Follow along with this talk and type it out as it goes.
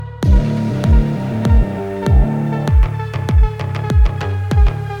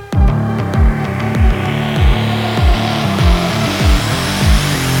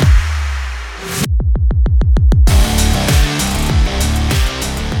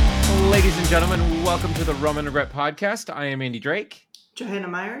Ladies and gentlemen, welcome to the Rum Regret Podcast. I am Andy Drake. Johanna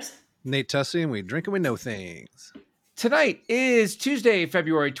Myers. Nate Tussey, and we drink and we know things. Tonight is Tuesday,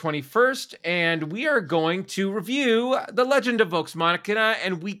 February 21st, and we are going to review The Legend of Vox Machina,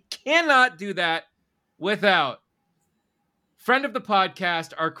 and we cannot do that without friend of the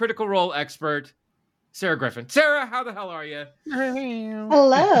podcast, our Critical Role expert, Sarah Griffin. Sarah, how the hell are you?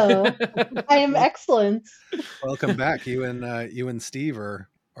 Hello. I am excellent. Welcome back. You and Steve are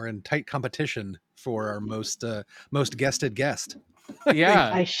in tight competition for our most guested guest.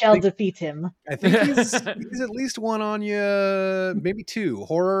 Yeah. I shall defeat him. I think he's at least one on you, maybe two.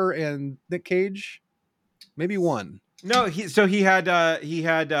 Horror and Nick Cage, maybe one. No, he had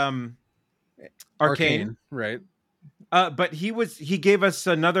Arcane, right? But he gave us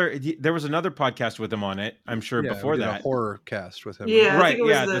there was another podcast with him on it, I'm sure, before we did that. A horror cast with him. Yeah, right.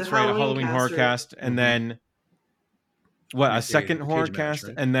 Yeah, That's right. A Halloween horror cast, and then a second horror cast,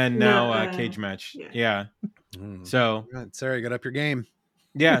 right? And then now Cage Match. Yeah. So right, Sarah, you got up your game.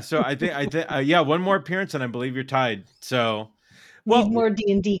 Yeah. So I think one more appearance, and I believe you're tied. So. Need more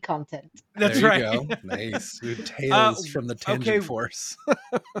D&D content. That's there right. You go. Nice. Tales from the Tangent Force.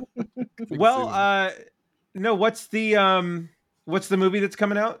 Well, no. What's the movie that's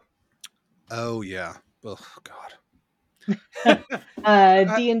coming out? Oh yeah. Oh God.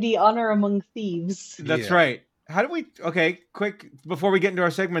 D&D Honor Among Thieves. That's right. How do we? Okay, quick before we get into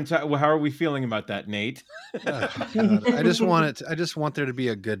our segments. How are we feeling about that, Nate? I just want there to be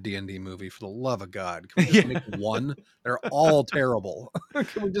a good D&D movie. For the love of God, can we just make one? They're all terrible.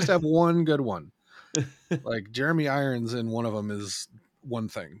 Can we just have one good one? Like Jeremy Irons in one of them is one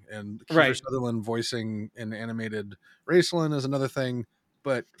thing, and Kiefer Sutherland voicing an animated Raceland is another thing.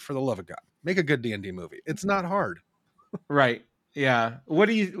 But for the love of God, make a good D&D movie. It's not hard. Right. Yeah.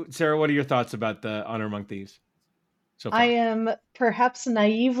 Sarah? What are your thoughts about the Honor Among Thieves? So far? I am perhaps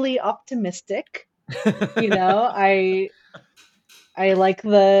naively optimistic. I like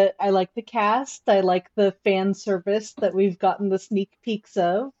the cast. I like the fan service that we've gotten the sneak peeks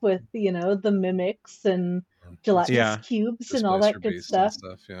of with the mimics and gelatinous cubes and all that good stuff.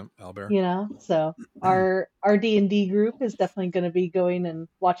 Yeah, Owlbear. So our D&D group is definitely going to be going and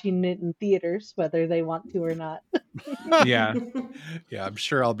watching it in theaters, whether they want to or not. Yeah, I'm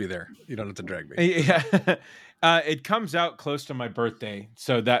sure I'll be there. You don't have to drag me. Yeah. It comes out close to my birthday,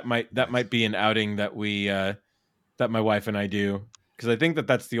 so that might be an outing that that my wife and I do, because I think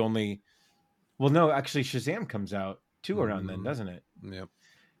that's the only. Well, no, actually, Shazam comes out too around then, doesn't it? Yep.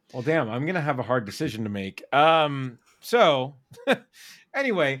 Well, damn, I'm gonna have a hard decision to make. So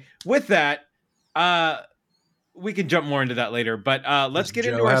anyway, with that, we can jump more into that later. But let's get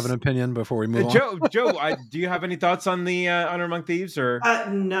into. Have an opinion before we move on. Joe, do you have any thoughts on the Honor Among Thieves? Or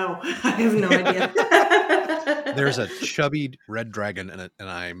no, I have no idea. There's a chubby red dragon in it, and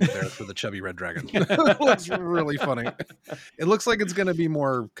I'm there for the chubby red dragon. It looks really funny. It looks like it's going to be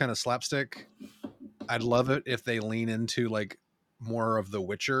more kind of slapstick. I'd love it if they lean into like more of the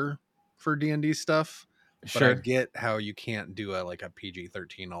Witcher for D&D stuff. But I get how you can't do a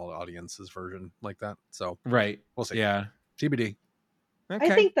PG-13 all audiences version like that. So we'll see. Yeah, TBD. Okay.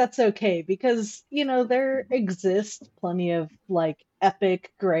 I think that's okay because there exists plenty of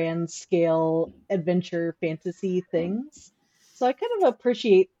epic, grand scale adventure fantasy things. So I kind of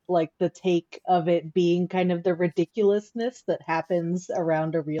appreciate the take of it being kind of the ridiculousness that happens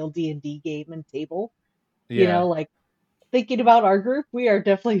around a real D&D game and table. Yeah. Thinking about our group, we are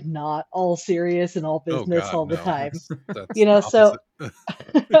definitely not all serious and all business all the time. That's so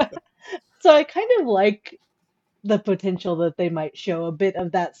so I kind of like the potential that they might show a bit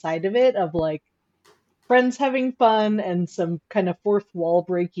of that side of it, of friends having fun and some kind of fourth wall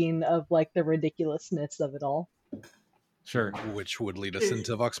breaking of the ridiculousness of it all. Sure. Which would lead us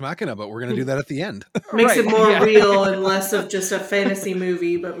into Vox Machina, but we're going to do that at the end. Makes it more real and less of just a fantasy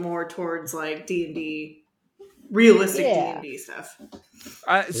movie, but more towards D&D, realistic D&D stuff.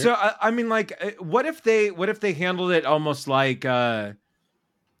 So I mean, what if they handled it almost like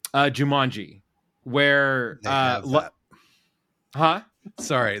Jumanji, where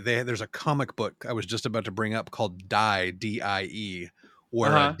Sorry, there's a comic book I was just about to bring up called Die, D-I-E,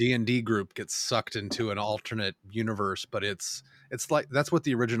 where a D&D group gets sucked into an alternate universe, but it's like that's what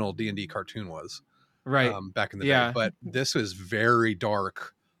the original D&D cartoon was, right? Back in the day. But this is very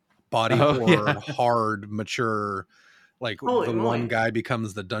dark, body horror, hard, mature. One guy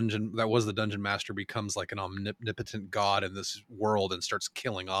becomes the dungeon master, becomes an omnipotent god in this world and starts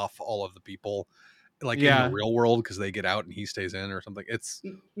killing off all of the people. like in the real world because they get out and he stays in or something. It's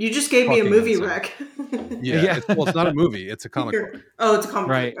you just gave me a fucking movie insane. wreck. Yeah. It's not a movie. It's a comic book. Oh, it's a comic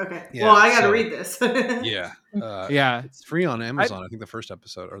Right. book. Okay. Yeah, Well, I got to so- read this. Yeah. Yeah. It's free on Amazon. I think the first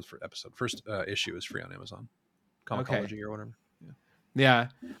issue is free on Amazon. Comicology or whatever. Yeah.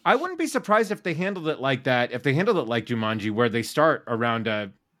 I wouldn't be surprised if they handled it like that. If they handled it like Jumanji, where they start around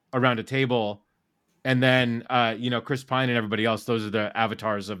a table, and then Chris Pine and everybody else, those are the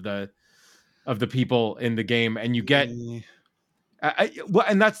avatars of the people in the game, and you get well,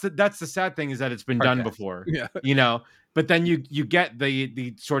 and that's the sad thing, is that it's been done before. Yeah. But then you get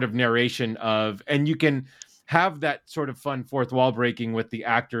the sort of narration of, and you can have that sort of fun fourth wall breaking with the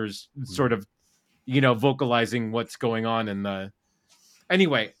actors sort of vocalizing what's going on in the.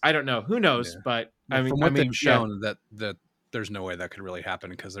 Anyway, I don't know. Who knows? Yeah. But well, from what they've shown, that there's no way that could really happen,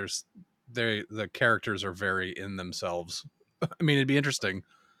 because the characters are very in themselves. I mean, it'd be interesting,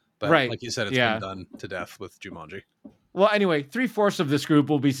 but like you said, it's been done to death with Jumanji. Well, anyway, 3/4 of this group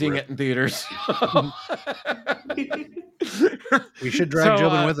will be seeing it in theaters. We should drag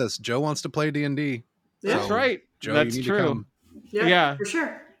Joe in with us. Joe wants to play D&D. That's right. Joe, that's you need true. to come. Yeah, for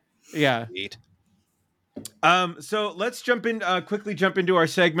sure. Yeah. Neat. So let's quickly jump into our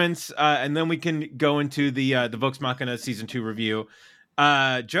segments, and then we can go into the Vox Machina season 2 review.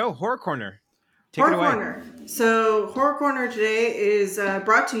 Joe, Horror Corner. Take it away. Horror Corner. So Horror Corner today is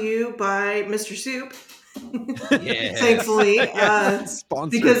brought to you by Mr. Soup. Thankfully,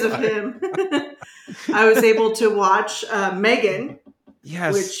 because of him, I was able to watch Megan.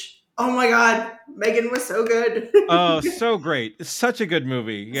 Yes. Which, oh my God, Megan was so good. Oh, so great! It's such a good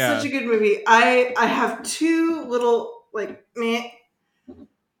movie. Yeah, such a good movie. I have two little meh.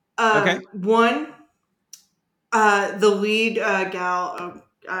 Okay. One, the lead gal.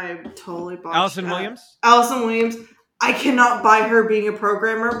 I totally botched. Allison Williams. Allison Williams. I cannot buy her being a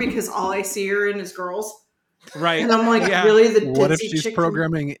programmer because all I see her in is girls. Right. And I'm like, really? What if she's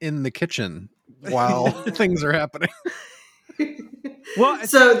programming in the kitchen while things are happening? Well,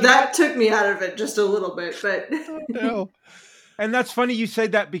 so that took me out of it just a little bit, but no. And that's funny you say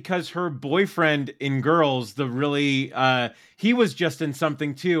that, because her boyfriend in Girls, he was just in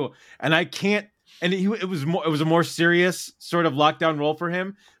something too, and I can't. And it was a more serious sort of lockdown role for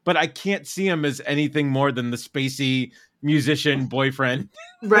him, but I can't see him as anything more than the spacey musician boyfriend.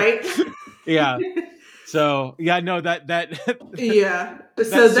 Right? Yeah. So yeah, no, that yeah. That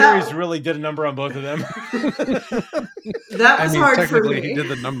series really did a number on both of them. That was hard for me. He did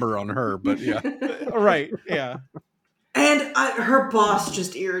the number on her, but yeah. Right. Yeah. And her boss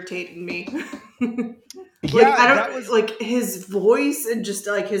just irritated me. Yeah, his voice and just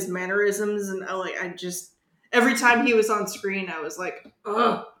his mannerisms, and every time he was on screen, I was like,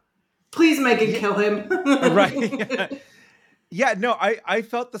 ugh, please Megan kill him. Right. Yeah, no, I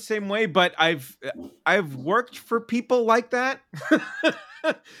felt the same way, but I've worked for people like that.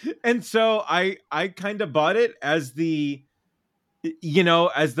 And so I kind of bought it as the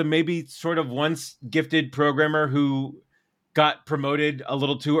maybe sort of once gifted programmer who got promoted a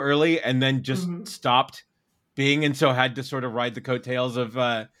little too early and then just stopped being, and so had to sort of ride the coattails of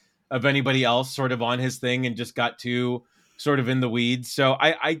anybody else sort of on his thing, and just got too sort of in the weeds. So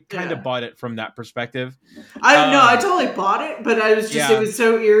I kind of bought it from that perspective. I totally bought it, but I was just, it was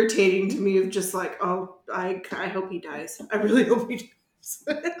so irritating to me of just oh, I hope he dies. I really hope he dies.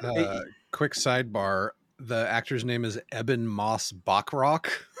 Quick sidebar. The actor's name is Eben Moss Bachrach.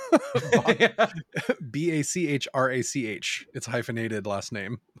 Bachrach. It's hyphenated last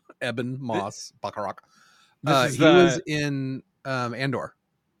name. Eben Moss Bachrach. He was in Andor.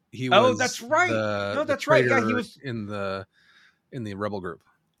 He was. Oh, that's right. No, that's right. Yeah, he was in the rebel group.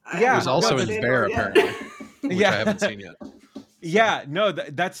 Yeah, he was also in Bear, apparently, which I haven't seen yet. Yeah, no,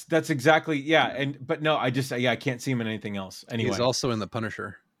 that's exactly but no, I can't see him in anything else. Anyway, he's also in The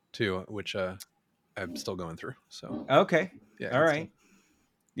Punisher too, which I'm still going through. So okay, yeah, all right,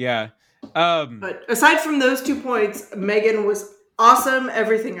 yeah. But aside from those 2 points, Megan was awesome.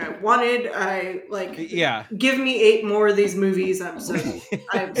 Everything I wanted. Give me 8 more of these movies. I'm so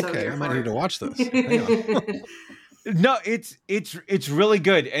okay. I might need to watch this. No, it's really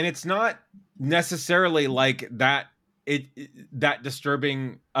good, and it's not necessarily like that. That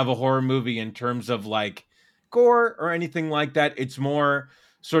disturbing of a horror movie in terms of gore or anything like that. It's more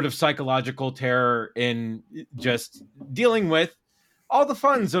sort of psychological terror in just dealing with all the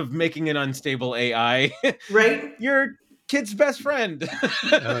funs of making an unstable AI. Right? Your kid's best friend.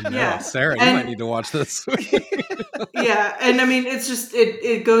 Oh, no. Yeah. Sarah, you might need to watch this. Yeah. And I mean, it's just,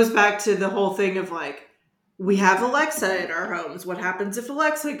 it goes back to the whole thing of we have Alexa in our homes. What happens if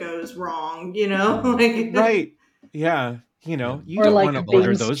Alexa goes wrong? Right. Yeah. you know, you or don't like want to order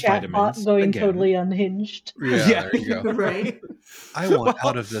Bing's those chatbot vitamins going again. totally unhinged. Yeah, there you go. Right. I want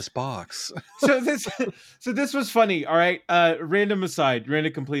out of this box. so this was funny. All right. Random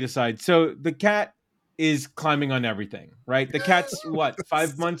complete aside. So the cat is climbing on everything, right? The cat's what,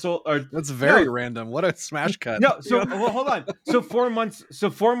 5 months old, or That's very random. What a smash cut. no. So well, hold on. So 4 months.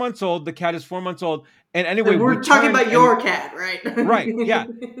 So 4 months old. The cat is 4 months old. And anyway, we're talking about your cat, right? Right. Yeah.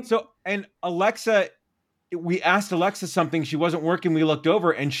 So and Alexa, we asked Alexa something. She wasn't working. We looked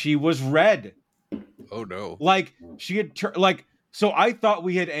over and she was red. Oh no. Like she had so I thought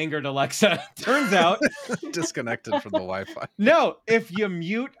we had angered Alexa. Turns out disconnected from the Wi-Fi. No, if you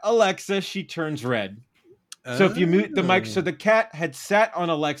mute Alexa, she turns red. So if you mute the mic, so the cat had sat on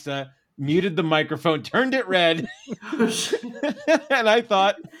Alexa, muted the microphone, turned it red. And I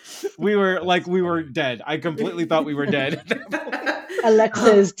thought we were dead. I completely thought we were dead.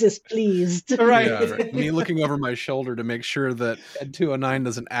 Alexa is displeased. Right. Yeah, right. Me looking over my shoulder to make sure that Ed 209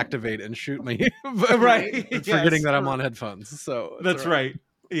 doesn't activate and shoot me. Right. Forgetting that I'm on headphones. So that's right.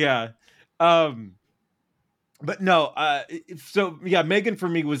 Yeah. But no, so yeah, Megan for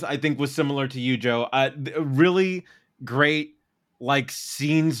me was similar to you, Joe. Really great like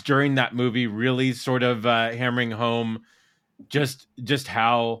scenes during that movie, really sort of hammering home just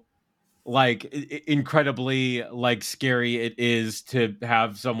how like incredibly like scary it is to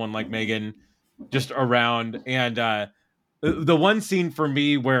have someone like Megan just around. And the one scene for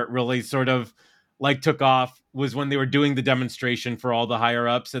me where it really sort of like took off was when they were doing the demonstration for all the higher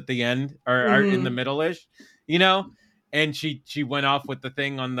ups at the end or in the middle-ish, you know, and she went off with the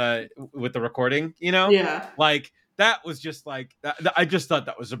thing with the recording, you know, yeah, like that was just like that. I just thought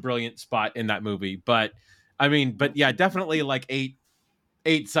that was a brilliant spot in that movie. But I mean, but yeah, definitely like eight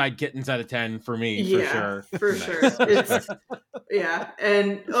side kittens out of 10 for me, for sure. For sure. It's, yeah,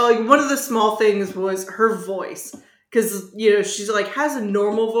 and like one of the small things was her voice, because you know she's like has a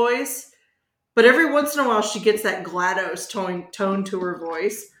normal voice, but every once in a while she gets that GLaDOS tone to her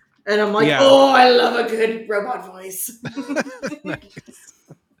voice, and I'm like, oh, I love a good robot voice.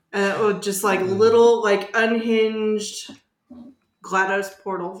 And it was just like little like unhinged GLaDOS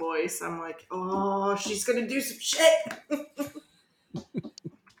portal voice. I'm like, oh, she's gonna do some shit.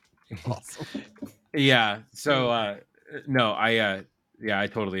 Awesome. Yeah. So no, I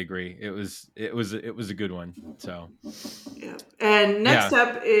totally agree. It was a good one. So yeah. And next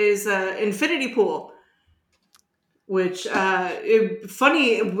up is Infinity Pool, which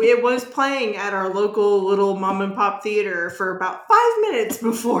it was playing at our local little mom and pop theater for about 5 minutes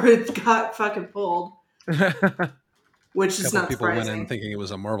before it got fucking pulled. Which is not people surprising. went in thinking it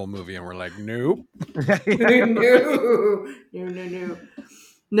was a Marvel movie and we're like, nope. No.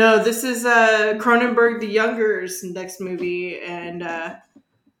 No, this is Cronenberg the Younger's next movie, and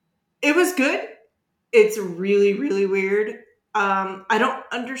it was good. It's really, really weird. I don't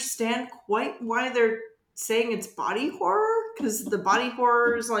understand quite why they're saying it's body horror, because the body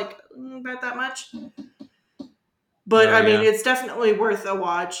horror is like about that much. But I mean, it's definitely worth a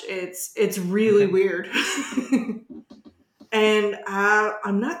watch. It's really weird. And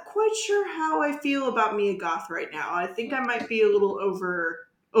I'm not quite sure how I feel about Mia Goth right now. I think I might be a little over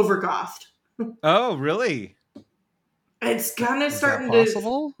gothed. Oh, really? It's kind of starting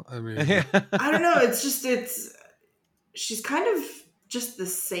possible? I mean, I don't know. She's kind of just the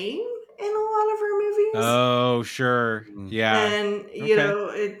same in a lot of her movies. Oh, sure. Yeah. And you know,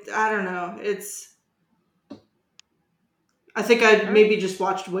 I don't know. I think I maybe just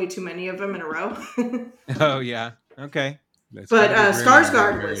watched way too many of them in a row. Oh yeah. Okay. But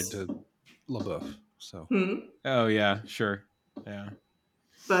Skarsgård was to LaBeouf, so. Oh yeah, sure. Yeah.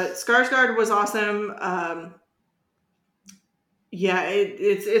 But Skarsgård was awesome. Yeah,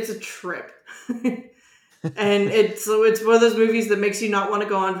 it's a trip. And it's one of those movies that makes you not want to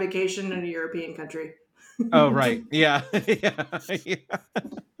go on vacation in a European country. Oh right. Yeah. Yeah.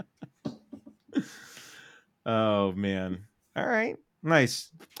 Oh man. All right.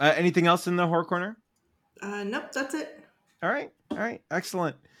 Nice. Anything else in the horror corner? Nope, that's it. All right.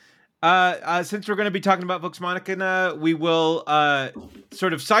 Excellent. Since we're going to be talking about Vox Machina, we will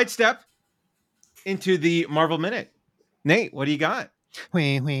sort of sidestep into the Marvel Minute. Nate, what do you got?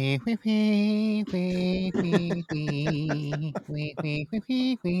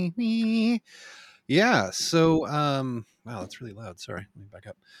 Yeah, so wow, that's really loud. Sorry, let me back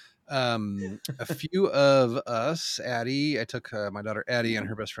up. A few of us, Addie, I took my daughter Addie and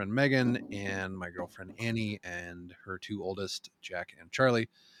her best friend Megan and my girlfriend Annie and her two oldest, Jack and Charlie,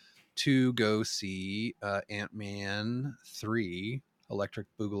 to go see Ant-Man 3 Electric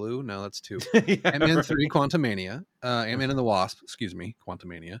Boogaloo. No, that's 2. Ant-Man 3 Quantumania. Ant-Man and the Wasp,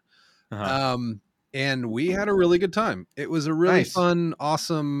 Quantumania. and we had a really good time. It was a really fun,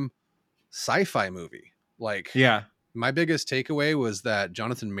 awesome sci-fi movie. Like, yeah, my biggest takeaway was that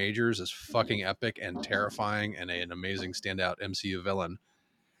Jonathan Majors is fucking epic and terrifying and an amazing standout MCU villain.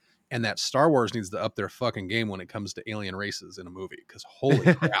 And that Star Wars needs to up their fucking game when it comes to alien races in a movie, because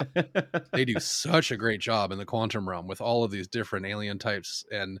holy crap, they do such a great job in the quantum realm with all of these different alien types.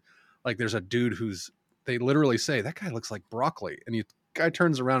 And like, there's a dude they literally say that guy looks like broccoli, and guy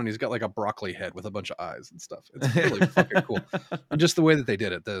turns around and he's got like a broccoli head with a bunch of eyes and stuff. It's really fucking cool. And just the way that they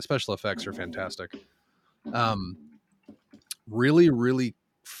did it, the special effects are fantastic. Really, really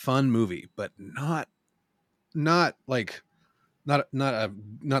fun movie, but not the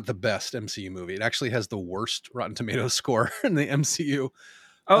best MCU movie. It actually has the worst Rotten Tomatoes score in the MCU.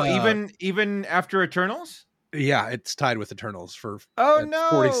 Oh, even after Eternals? Yeah, it's tied with Eternals for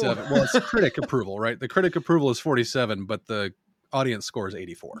 47. Well, it's critic approval, right? The critic approval is 47, but the audience score is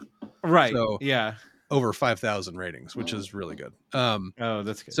 84. Right. So yeah, over 5,000 ratings, which is really good. Oh,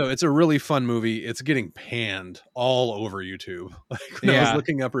 that's good. So it's a really fun movie. It's getting panned all over YouTube. Like, when I was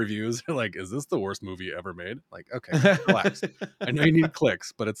looking up reviews, they're like, "Is this the worst movie ever made?" Like, okay, relax. I know you need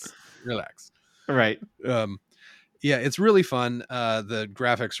clicks, but relax. Right. Yeah, it's really fun. The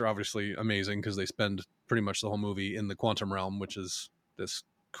graphics are obviously amazing because they spend pretty much the whole movie in the quantum realm, which is this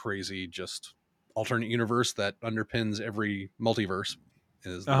crazy, just alternate universe that underpins every multiverse.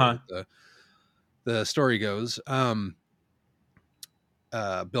 Is the story goes. Bill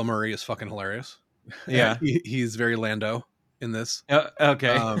Murray is fucking hilarious. Yeah. He's very Lando in this.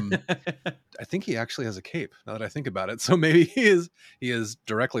 Okay. I think he actually has a cape, now that I think about it. So maybe he is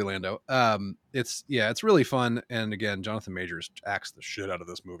directly Lando. It's really fun. And again, Jonathan Majors acts the shit out of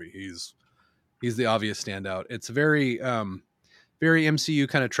this movie. He's the obvious standout. It's very MCU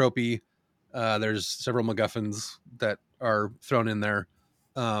kind of tropey. There's several MacGuffins that are thrown in there.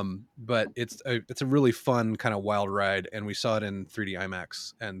 But it's a really fun kind of wild ride, and we saw it in 3D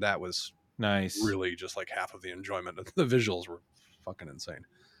IMAX, and that was nice. Really just like half of the enjoyment. The visuals were fucking insane.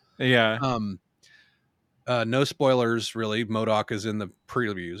 Yeah. No spoilers really. MODOK is in the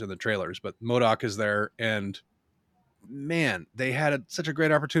previews and the trailers, but MODOK is there, and man, they had such a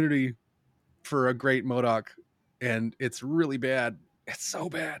great opportunity for a great MODOK, and it's really bad. It's so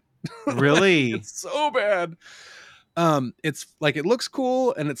bad. Really? It's so bad. It's like, it looks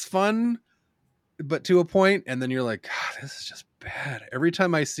cool and it's fun, but to a point, and then you're like, God, this is just bad. Every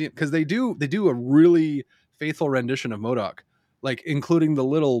time I see it, because they do a really faithful rendition of MODOK, like including the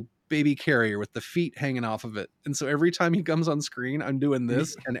little baby carrier with the feet hanging off of it. And so every time he comes on screen, I'm doing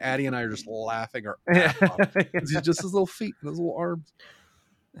this, and Addie and I are just laughing our ass off. He's just his little feet and his little arms.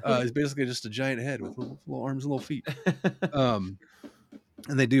 He's basically just a giant head with little arms and little feet.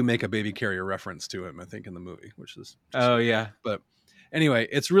 And they do make a baby carrier reference to him, I think, in the movie, which is yeah. But anyway,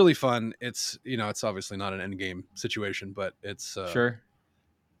 it's really fun. It's, it's obviously not an endgame situation, but it's sure.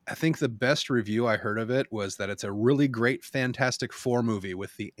 I think the best review I heard of it was that it's a really great Fantastic Four movie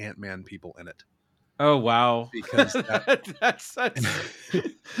with the Ant-Man people in it. Oh wow! Because that's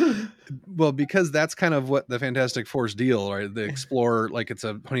well, because that's kind of what the Fantastic Four's deal, right? They explore, like, it's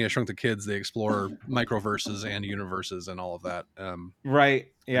a Honey, I Shrunk the Kids. They explore microverses and universes and all of that. Right?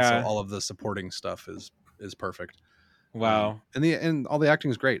 Yeah. So all of the supporting stuff is perfect. Wow. And all the acting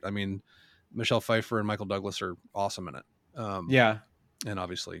is great. I mean, Michelle Pfeiffer and Michael Douglas are awesome in it. Yeah. And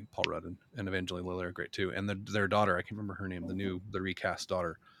obviously Paul Rudd and Evangeline Lilly are great too. And their daughter, I can't remember her name, the recast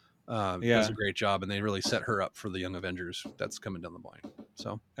daughter, does a great job, and they really set her up for the Young Avengers that's coming down the line.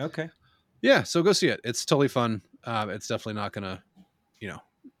 So okay. Yeah, so go see it. It's totally fun. It's definitely not gonna,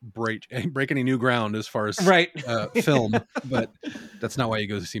 break any new ground as far as film, but that's not why you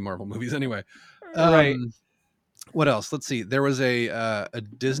go to see Marvel movies anyway. Right. What else? Let's see. There was a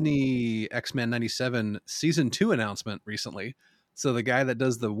Disney X-Men 97 season 2 announcement recently. So the guy that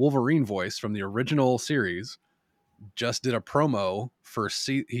does the Wolverine voice from the original series just did a promo for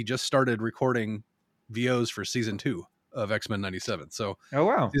he just started recording VOs for season 2 of X-Men 97. So oh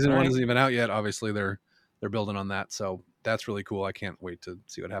wow, season 1 isn't even out yet. Obviously they're building on that, so that's really cool. I can't wait to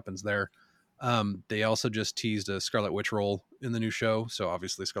see what happens there. They also just teased a Scarlet Witch role in the new show, so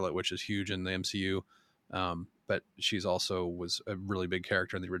obviously Scarlet Witch is huge in the MCU, but she's also was a really big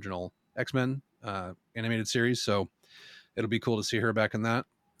character in the original X-Men animated series, so it'll be cool to see her back in that.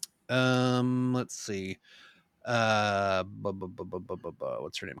 Let's see. What's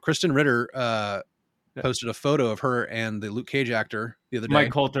her name? Kristen Ritter posted a photo of her and the Luke Cage actor the other day.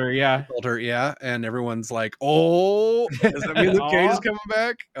 Mike Coulter, yeah. And everyone's like, "Oh, does that mean Luke Cage is coming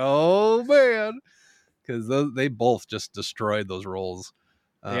back?" Oh man, because they both just destroyed those roles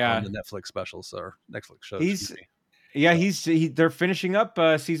on the Netflix specials or Netflix shows. Yeah, they're finishing up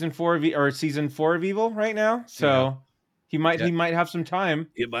season 4 of Evil right now, so he might have some time.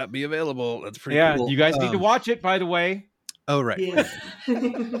 It might be available. That's pretty cool. You guys need to watch it, by the way. Oh, right. Yes.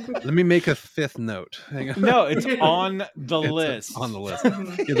 Let me make a 5th note. Hang on. No, it's on the list. It's on the list.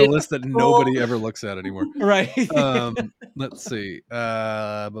 The list that nobody ever looks at anymore. Right. Let's see.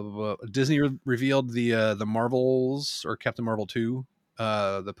 Disney revealed the Marvels or Captain Marvel 2,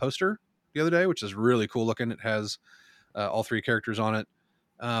 the poster the other day, which is really cool looking. It has all 3 characters on it,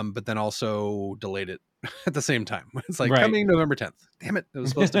 but then also delayed it at the same time. It's like coming November 10th. Damn it. It was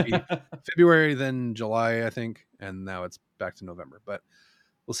supposed to be February, then July, I think. And now it's back to November. But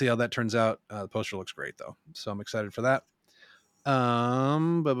we'll see how that turns out. The poster looks great, though. So I'm excited for that.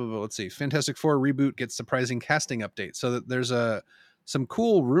 But let's see. Fantastic Four reboot gets surprising casting update. So that there's some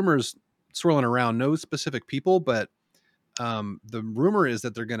cool rumors swirling around. No specific people, but the rumor is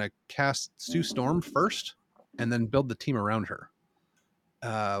that they're going to cast Sue Storm first and then build the team around her.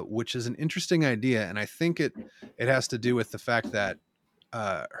 Which is an interesting idea, and I think it has to do with the fact that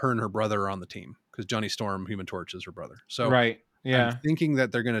her and her brother are on the team, because Johnny Storm, Human Torch, is her brother. So I'm thinking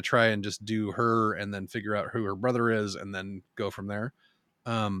that they're going to try and just do her and then figure out who her brother is and then go from there.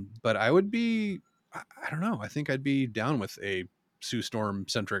 But I would be, I don't know, I think I'd be down with a Sue Storm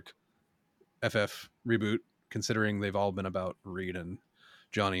centric FF reboot, considering they've all been about Reed and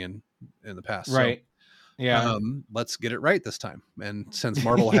Johnny in the past. Right. So, yeah. Let's get it right this time. And since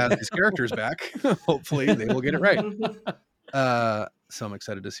Marvel has these characters back, hopefully they will get it right. So I'm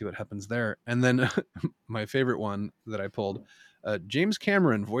excited to see what happens there. And then my favorite one that I pulled, James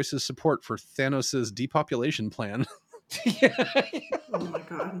Cameron voices support for Thanos' depopulation plan. Oh my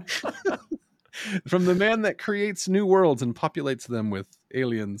God. From the man that creates new worlds and populates them with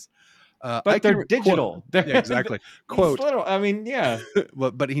aliens. But they're digital. Quote, yeah, exactly. Quote. I mean, yeah.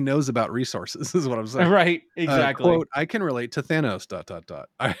 but he knows about resources, is what I'm saying. Right. Exactly. Quote, I can relate to Thanos, ...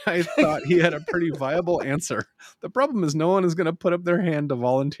 I thought he had a pretty viable answer. The problem is no one is going to put up their hand to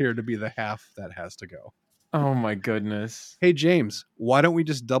volunteer to be the half that has to go. Oh my goodness. Hey, James, why don't we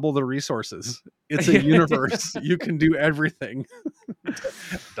just double the resources? It's a universe. You can do everything.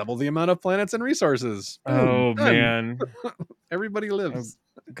 Double the amount of planets and resources. Oh, man. Everybody lives.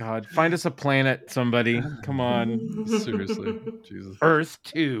 God, find us a planet, somebody. Come on. Seriously. Jesus. Earth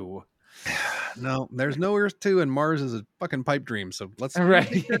 2. No, there's no Earth 2, and Mars is a fucking pipe dream. So let's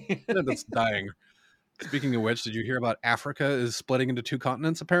that's dying. Speaking of which, did you hear about Africa is splitting into 2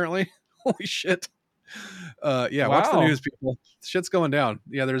 continents, apparently? Holy shit. Watch the news, people. Shit's going down.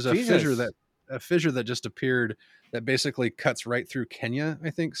 Yeah, there's a fissure that just appeared that basically cuts right through Kenya, I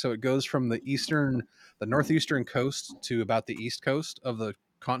think. So it goes from the northeastern coast to about the east coast of the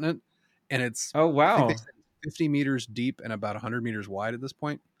continent, and it's 50 meters deep and about 100 meters wide at this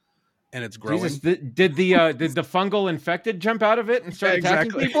point, and it's growing. Jesus, did the fungal infected jump out of it and start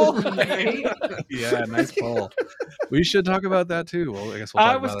attacking people? Yeah, nice pull. We should talk about that too. Well, I guess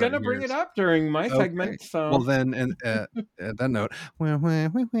I was going to bring it up during my segment. So well, then, and at that note, we'll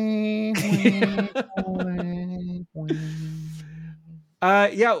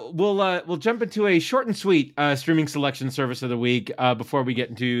jump into a short and sweet streaming selection service of the week before we get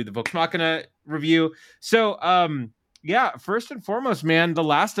into the Vox Machina review. So, first and foremost, man, The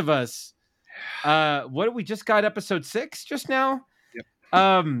Last of Us. What we just got episode 6 just now. Yep.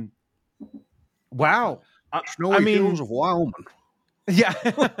 Wow. Snowy hills of Wyoming. Yeah.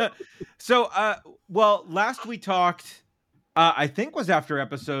 So, last we talked, I think was after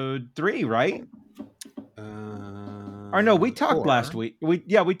episode 3, right? Or no, we talked 4. last week. We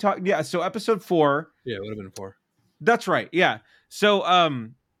talked. Yeah. So episode 4. Yeah, it would have been 4. That's right. Yeah. So,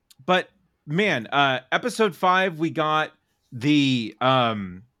 but man, episode 5, we got the,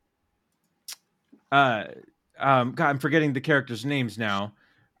 God, I'm forgetting the characters' names now,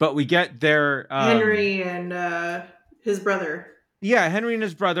 but we get their, Henry and, his brother. Yeah. Henry and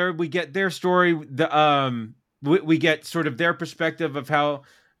his brother, we get their story. We get sort of their perspective of how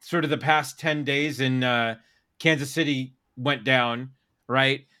sort of the past 10 days in, Kansas City went down,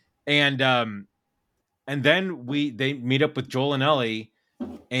 right? And then they meet up with Joel and Ellie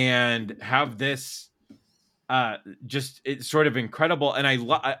and have this it's sort of incredible. And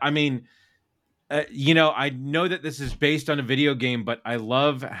I mean, I know that this is based on a video game, but I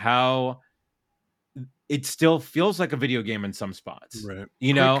love how it still feels like a video game in some spots. Right.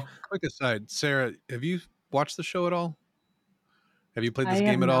 Quick aside, Sarah, have you watched the show at all? Have you played this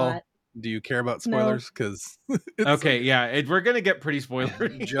game at all? Do you care about spoilers? Because okay, yeah, we're gonna get pretty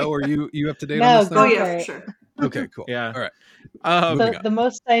spoilery. Joe, are you up to date on this? Oh yeah, for sure. Okay, cool. Yeah, all right. The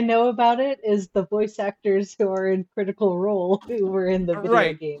most I know about it is the voice actors who are in Critical Role who were in the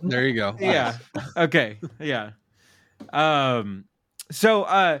video game. There you go. Yeah. Okay. Yeah.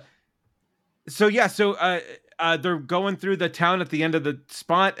 They're going through the town at the end of the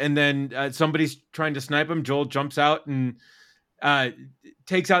spot, and then somebody's trying to snipe him. Joel jumps out and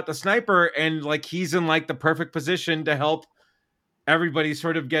takes out the sniper, and like he's in like the perfect position to help everybody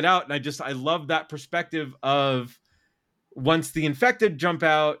sort of get out. And I love that perspective of once the infected jump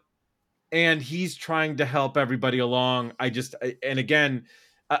out and he's trying to help everybody along. And again,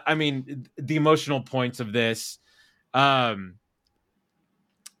 I mean, the emotional points of this,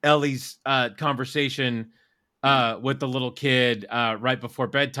 Ellie's conversation with the little kid right before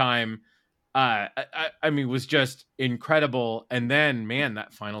bedtime, I mean, was just incredible. And then, man,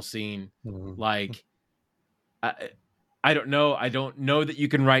 that final scene, like, I don't know. I don't know that you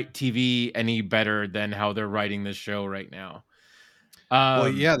can write TV any better than how they're writing this show right now. Well,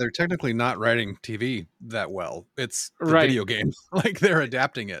 yeah, they're technically not writing TV that well. It's the video game. Like they're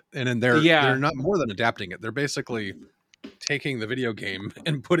adapting it, and they're not more than adapting it. They're basically taking the video game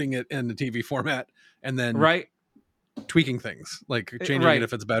and putting it in the TV format, and then tweaking things, like changing it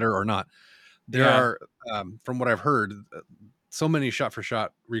if it's better or not. There are, from what I've heard, so many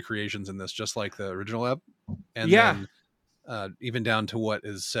shot-for-shot recreations in this, just like the original ep, and then even down to what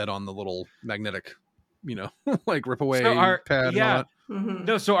is said on the little magnetic, like rip away pad and all that. Mm-hmm.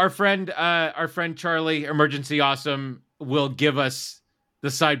 No, so our friend Charlie, Emergency Awesome, will give us the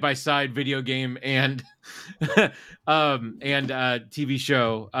side-by-side video game and TV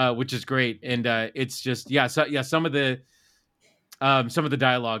show, which is great. And it's just some of the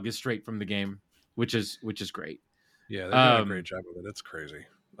dialogue is straight from the game, which is great. Yeah, they've done a great job with it. It's crazy.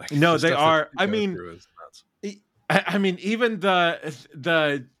 Like, no, they are. I mean, even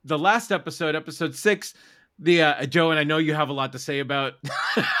the last episode 6. The Joe, and I know you have a lot to say about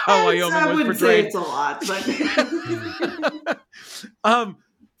how Wyoming was portrayed. Say it's a lot,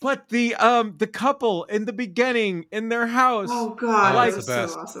 but the couple in the beginning in their house. Oh God, like, that was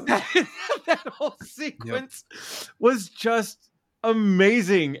so awesome. That whole sequence was just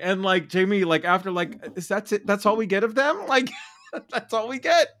amazing. And like Jamie, like after like, is that's it? That's all we get of them? Like that's all we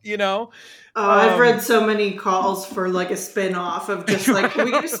get, Oh, I've read so many calls for like a spin-off of just like, can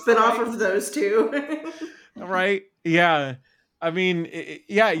we get a spin-off of those two? Right. Yeah. I mean,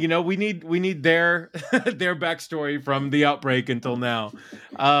 we need their backstory from the outbreak until now.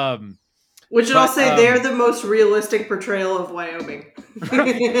 I'll say they're the most realistic portrayal of Wyoming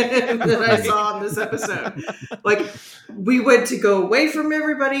that I saw in this episode. Like, we went to go away from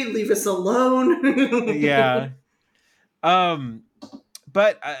everybody, leave us alone. Yeah.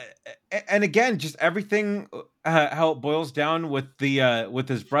 But and again, just everything how it boils down with the with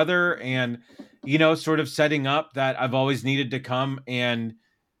his brother, and sort of setting up that I've always needed to come and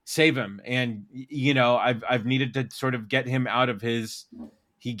save him, and I've needed to sort of get him out of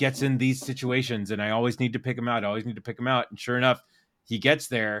he gets in these situations, and I always need to pick him out. And sure enough, he gets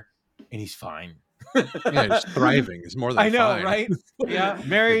there, and he's fine. Yeah, he's thriving. He's more than I know, fine. Right? Yeah,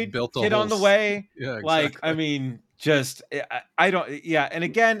 married, kid on the way. Yeah, exactly. Like, I mean, just I don't. Yeah, and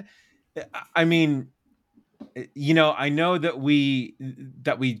again, I mean, I know that we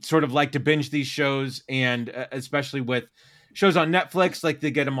sort of like to binge these shows, and especially with shows on Netflix, like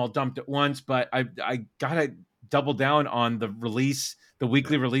they get them all dumped at once. But I gotta double down on the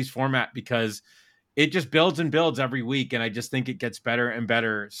weekly release format, because it just builds and builds every week, and I just think it gets better and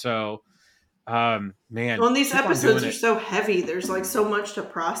better. So, man. Well, and these episodes are so heavy. There's like so much to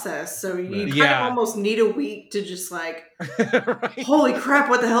process. So you kind of almost need a week to just like, holy crap,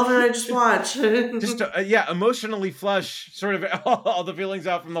 what the hell did I just watch? Just emotionally flush sort of all the feelings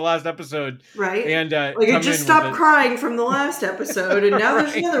out from the last episode. Right. And like I just stopped crying from the last episode, and now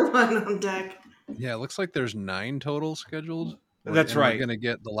there's another one on deck. Yeah, it looks like there's 9 total scheduled. That's right. We're going to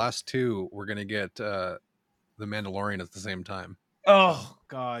get the last 2. We're going to get The Mandalorian at the same time. Oh,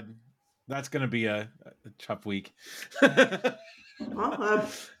 God. That's going to be a tough week. Well,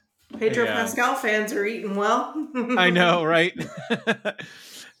 Pedro Pascal fans are eating well. I know, right?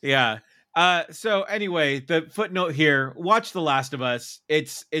 Yeah. So anyway, the footnote here, watch The Last of Us.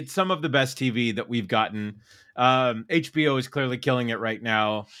 It's some of the best TV that we've gotten. HBO is clearly killing it right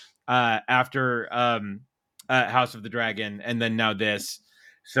now, after House of the Dragon, and then now this.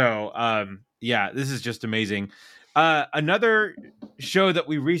 So this is just amazing. Another show that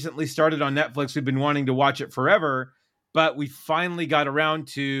we recently started on Netflix, we've been wanting to watch it forever, but we finally got around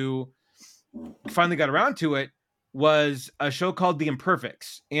to it, was a show called The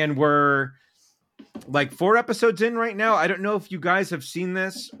Imperfects, and we're like 4 episodes in right now. I don't know if you guys have seen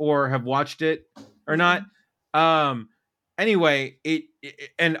this or have watched it or not. Anyway,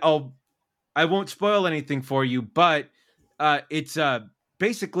 and I won't spoil anything for you, but it's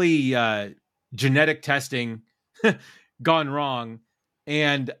basically genetic testing gone wrong,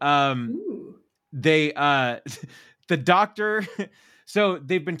 and they the doctor. So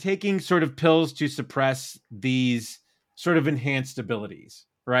they've been taking sort of pills to suppress these sort of enhanced abilities,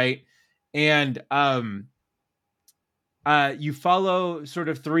 right? And you follow sort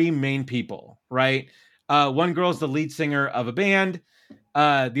of three main people, right? One girl's the lead singer of a band.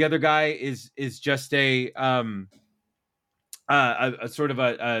 The other guy is just a sort of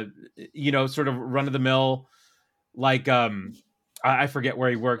a sort of run of the mill, like I forget where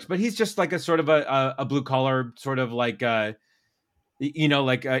he works, but he's just like a sort of a blue collar sort of like in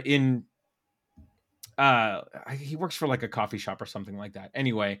he works for like a coffee shop or something like that.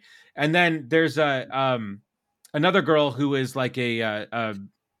 Anyway, and then there's another girl who is like a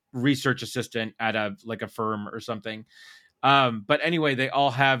research assistant at a firm or something. But anyway, they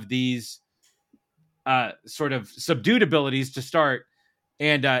all have these sort of subdued abilities to start,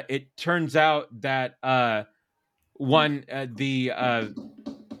 and it turns out that the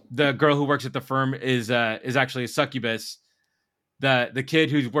girl who works at the firm is actually a succubus. The kid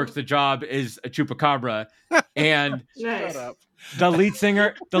who works the job is a chupacabra, and nice. the lead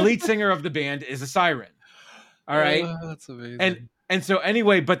singer of the band is a siren. All right, that's amazing. And so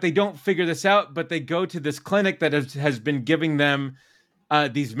anyway, but they don't figure this out. But they go to this clinic that has been giving them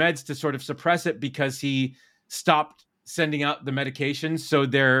these meds to sort of suppress it, because he stopped sending out the medications so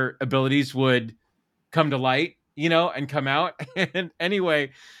their abilities would come to light, and come out. And anyway,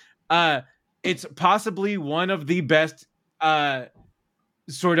 it's possibly one of the best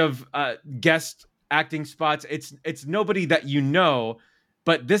sort of guest acting spots. It's nobody that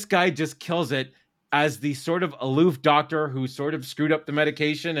but this guy just kills it as the sort of aloof doctor who sort of screwed up the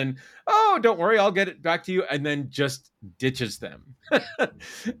medication and, oh, don't worry, I'll get it back to you, and then just ditches them.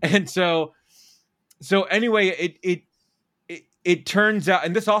 And so anyway, it turns out,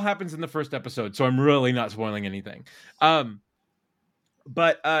 and this all happens in the first episode, so I'm really not spoiling anything. But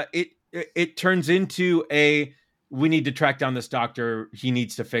it turns into we need to track down this doctor. He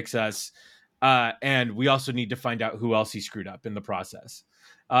needs to fix us. And we also need to find out who else he screwed up in the process.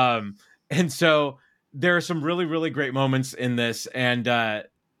 And so there are some really, really great moments in this. And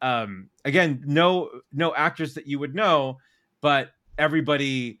again, no actors that you would know, but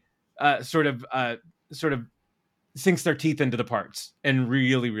everybody sort of sinks their teeth into the parts and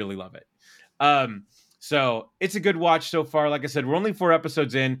really, really love it. So it's a good watch so far. Like I said, we're only 4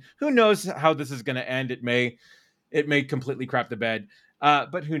 episodes in. Who knows how this is going to end? It may completely crap the bed,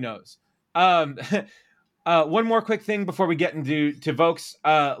 but who knows? One more quick thing before we get into Vox.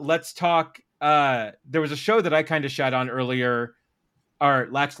 Let's talk. There was a show that I kind of shat on earlier, or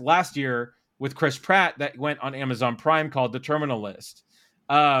last year, with Chris Pratt that went on Amazon Prime called The Terminal List.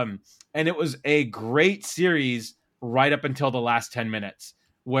 And it was a great series right up until the last 10 minutes,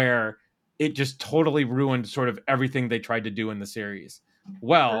 where it just totally ruined sort of everything they tried to do in the series.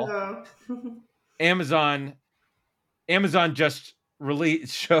 Well, Amazon just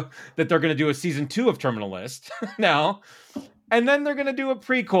show that they're going to do a season 2 of Terminal List now, and then they're going to do a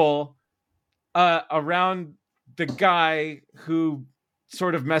prequel around the guy who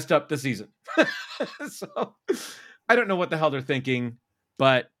sort of messed up the season. So I don't know what the hell they're thinking,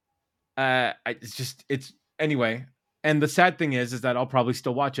 but it's anyway. And the sad thing is that I'll probably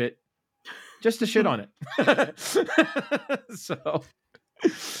still watch it just to shit on it. So,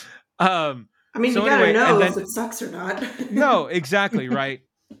 I mean, you gotta know if it sucks or not. No, exactly, right.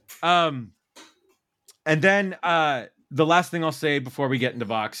 And then the last thing I'll say before we get into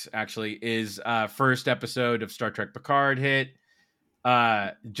Vox actually is first episode of Star Trek Picard hit.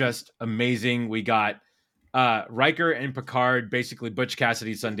 Just amazing. We got Riker and Picard, basically Butch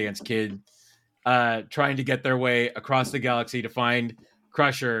Cassidy, Sundance Kid, trying to get their way across the galaxy to find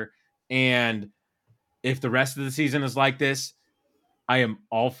Crusher. And if the rest of the season is like this, I am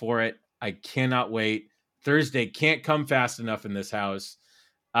all for it. I cannot wait. Thursday can't come fast enough in this house.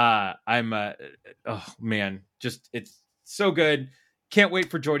 Oh man, just it's so good. Can't wait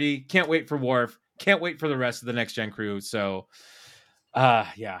for Geordi. Can't wait for Worf. Can't wait for the rest of the Next Gen crew. So,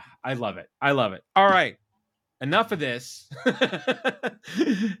 yeah, I love it. I love it. All right, enough of this.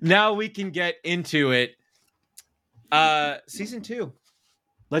 Now we can get into it. Season 2.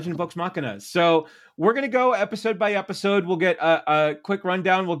 Legend of Vox Machina. So we're going to go episode by episode. We'll get a quick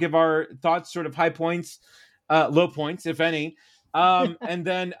rundown. We'll give our thoughts, sort of high points, low points, if any. And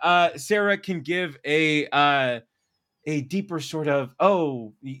then Sarah can give a deeper sort of,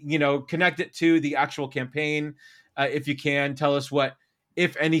 connect it to the actual campaign. If you can, tell us what,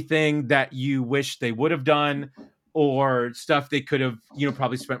 if anything, that you wish they would have done, or stuff they could have,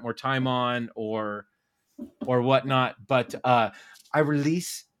 probably spent more time on, or whatnot. But I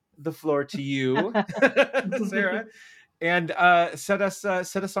release the floor to you, Sarah, and set us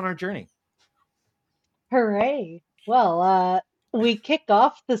on our journey. Hooray! Well, we kick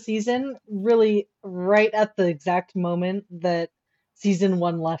off the season really right at the exact moment that season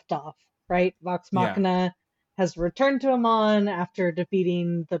 1 left off, right? Vox Machina has returned to Amon after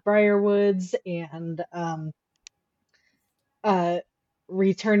defeating the Briarwoods and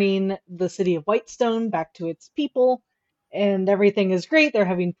returning the city of Whitestone back to its people, and everything is great. They're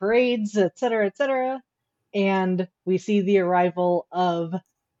having parades, etc., etc. And we see the arrival of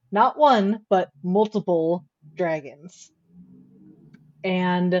not one, but multiple dragons.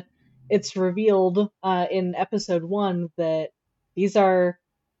 And it's revealed in episode 1 that these are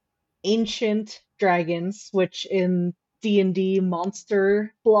ancient dragons, which in D&D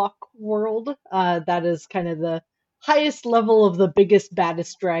monster block world, that is kind of the highest level of the biggest,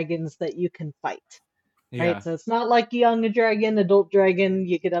 baddest dragons that you can fight. Right? So it's not like young dragon, adult dragon,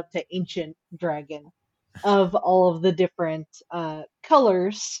 you get up to ancient dragon of all of the different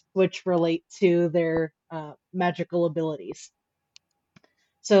colors which relate to their magical abilities.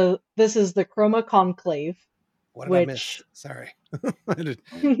 So this is the Chroma Conclave. What did I miss? Sorry. I had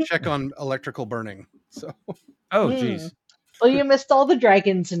to check on electrical burning. So. Oh, geez. Well, you missed all the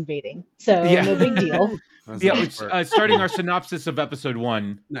dragons invading, so no big deal. It's starting our synopsis of episode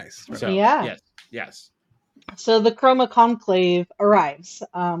 1. Nice. So, yeah. Yes. So the Chroma Conclave arrives.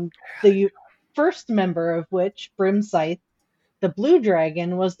 The first member of which, Brimscythe, the blue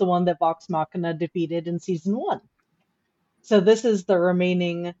dragon, was the one that Vox Machina defeated in season 1. So this is the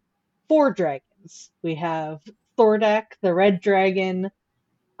remaining 4 dragons. We have Thordak, the red dragon,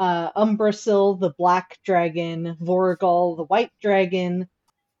 Umbrasil, the black dragon, Vorgal, the white dragon,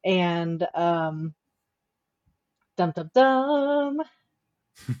 and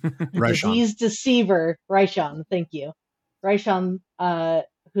Disease Deceiver, Raishan, thank you. Raishan,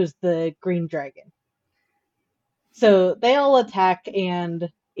 who's the green dragon. So they all attack,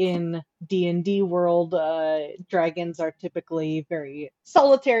 and in D&D world, dragons are typically very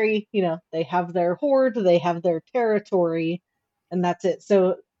solitary. You know, they have their horde, they have their territory, and that's it.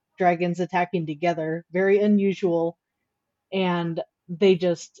 So dragons attacking together, very unusual, and they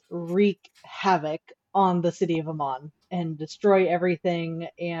just wreak havoc on the city of Amon and destroy everything.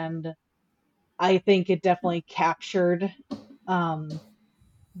 And I think it definitely captured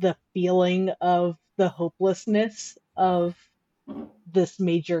the feeling of the hopelessness of this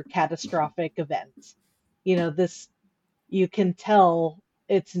major catastrophic event. You know, this, you can tell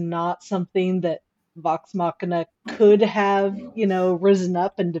it's not something that Vox Machina could have, risen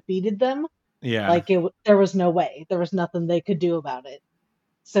up and defeated them. Yeah. Like, there was no way. There was nothing they could do about it.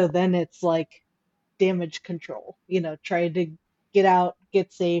 So then it's like damage control, try to get out,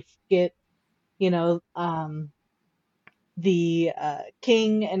 get safe, get, the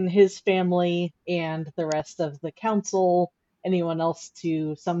king and his family and the rest of the council, anyone else,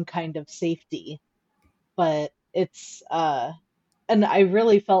 to some kind of safety. But it's and I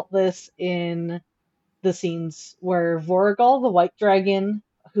really felt this in the scenes where Vorgal, the white dragon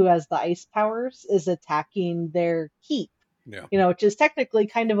who has the ice powers, is attacking their keep. Yeah. Which is technically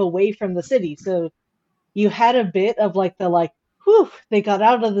kind of away from the city. So you had a bit of whew, they got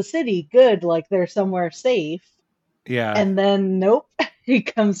out of the city, good, like they're somewhere safe. Yeah. And then nope, he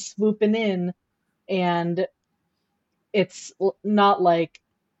comes swooping in, and it's not like,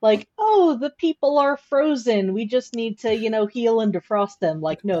 oh, the people are frozen, we just need to, heal and defrost them.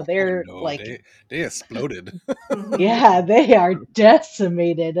 Like, no, they're they exploded. Yeah, they are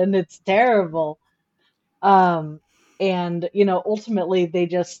decimated, and it's terrible. And ultimately they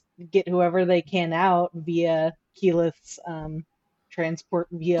just get whoever they can out via Keyleth's transport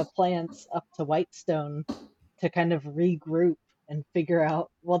via plants up to Whitestone to kind of regroup and figure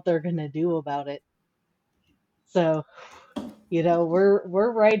out what they're gonna do about it. So,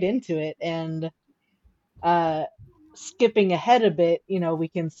 we're right into it, and skipping ahead a bit, we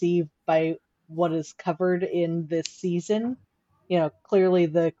can see by what is covered in this season, clearly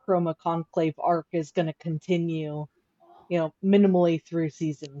the Chroma Conclave arc is going to continue, minimally through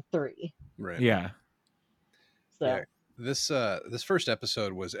season 3. Right. Yeah. So yeah, this first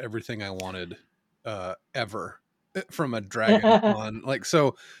episode was everything I wanted ever from a dragon on.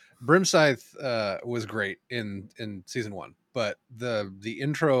 So Brimscythe was great in season 1, but the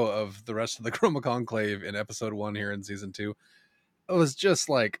intro of the rest of the Chroma Conclave in episode 1 here in season 2, it was just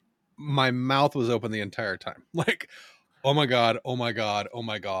like my mouth was open the entire time. Like, oh my god, oh my god, oh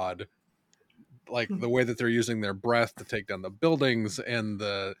my god. Like the way that they're using their breath to take down the buildings, and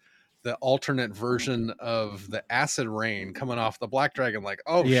the the alternate version of the acid rain coming off the black dragon, like,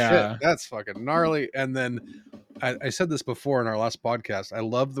 oh Yeah. shit, that's fucking gnarly. And then I said this before in our last podcast, I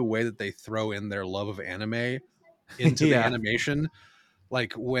love the way that they throw in their love of anime into the Yeah. animation.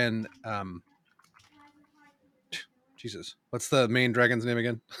 Like when Jesus, what's the main dragon's name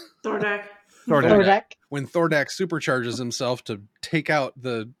again? Thordak. Thordak. When Thordak supercharges himself to take out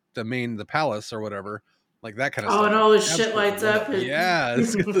the palace or whatever, like that kind of stuff. And all his shit lights up. Yeah,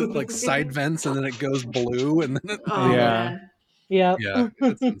 it's got the, like side vents, and then it goes blue, and then man. Yeah. Yeah,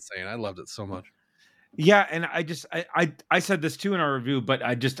 it's insane. I loved it so much. Yeah, and I said this too in our review, but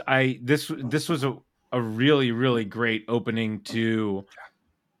this was a really, really great opening to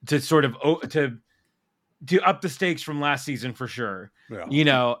sort of to up the stakes from last season for sure. Yeah. You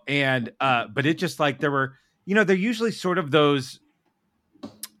know, and but it just like there were, you know, they're usually sort of those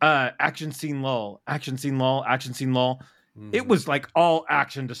action scene lull. It was like all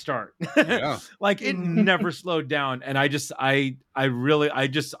action to start. Yeah. Like it never slowed down. And I just thought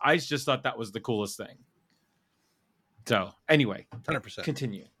that was the coolest thing. So anyway, 100%.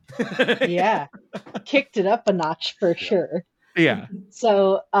 Continue. Yeah. Kicked it up a notch for sure. Yeah.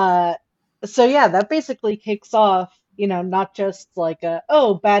 So yeah, that basically kicks off, you know, not just like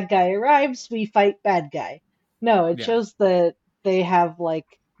bad guy arrives, we fight bad guy. No, it shows that they have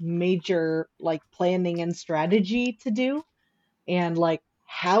like major like planning and strategy to do. And like,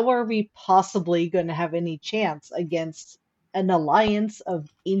 how are we possibly going to have any chance against an alliance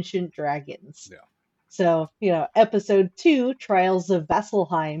of ancient dragons? Yeah. So, you know, episode 2, Trials of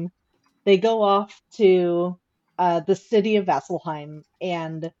Vasselheim, they go off to the city of Vasselheim.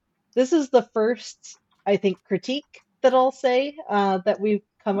 And this is the first, I think, critique that I'll say that we've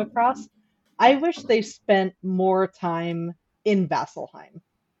come across. I wish they spent more time in Vasselheim,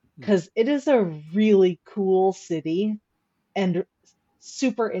 because it is a really cool city and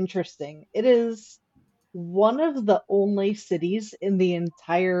super interesting. It is one of the only cities in the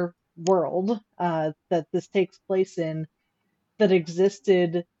entire world that this takes place in that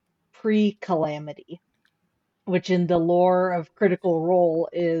existed pre-Calamity, which in the lore of Critical Role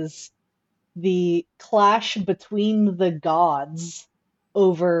is the clash between the gods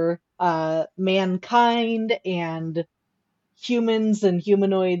over mankind and humans and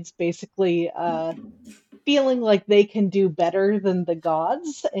humanoids basically feeling like they can do better than the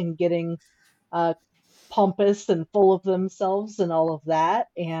gods and getting pompous and full of themselves and all of that,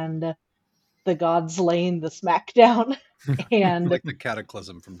 and the gods laying the smackdown. And like the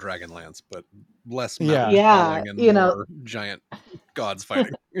Cataclysm from Dragonlance, but less yeah, and you more giant gods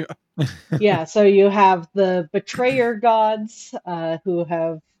fighting. Yeah, so you have the betrayer gods who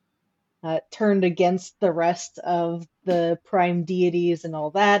have turned against the rest of the prime deities and all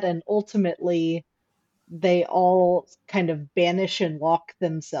that, and ultimately they all kind of banish and lock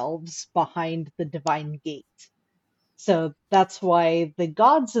themselves behind the divine gate. So that's why the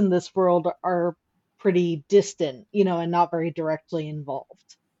gods in this world are pretty distant, you know, and not very directly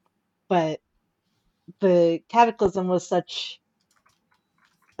involved. But the cataclysm was the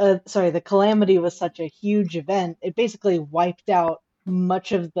calamity was such a huge event, it basically wiped out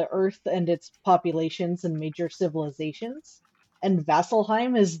much of the earth and its populations and major civilizations. And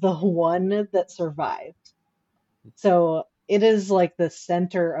Vasselheim is the one that survived. So it is like the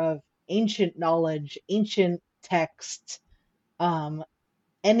center of ancient knowledge, ancient text.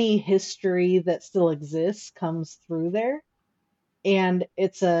 Any history that still exists comes through there. And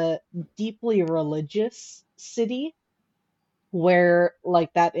it's a deeply religious city where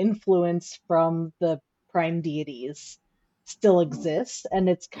like that influence from the prime deities still exists, and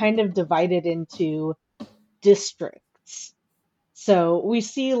it's kind of divided into districts. So we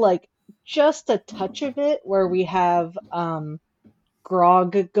see like just a touch of it where we have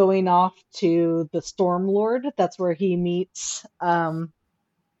Grog going off to the Stormlord. That's where he meets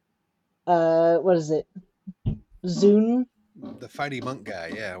what is it? Zune? The fighty monk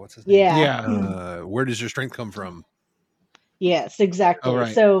guy, yeah. What's his name? Yeah. Where does your strength come from? Yes, exactly. Oh,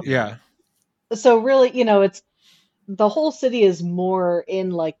 right. So yeah. So really, you know, it's the whole city is more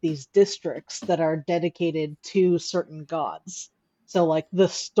in like these districts that are dedicated to certain gods. So like the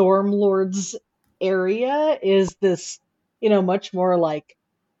Stormlords area is this, you know, much more like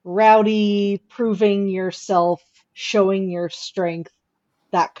rowdy, proving yourself, showing your strength,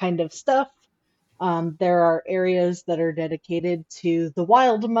 that kind of stuff. There are areas that are dedicated to the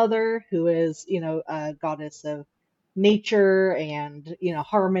Wild Mother, who is, you know, a goddess of nature and, you know,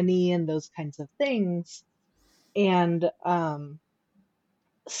 harmony and those kinds of things. And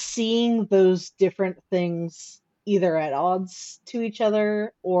seeing those different things either at odds to each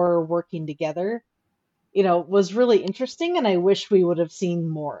other or working together was really interesting, and I wish we would have seen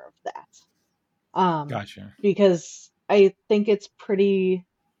more of that. Gotcha. Because I think it's pretty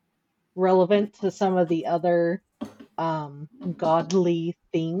relevant to some of the other godly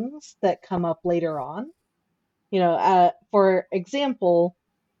things that come up later on. For example,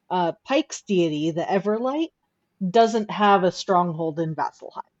 Pike's deity, the Everlight, doesn't have a stronghold in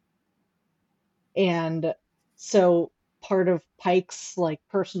Vasselheim. And so part of Pike's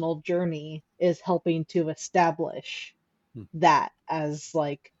personal journey is helping to establish that as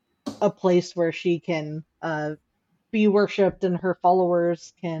a place where she can be worshipped and her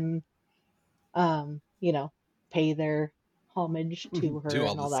followers can pay their homage to her do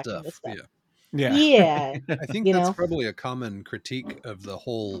all and all this that kind of stuff. Yeah. I think that's probably a common critique of the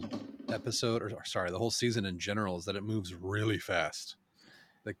whole episode, or sorry, the whole season in general, is that it moves really fast.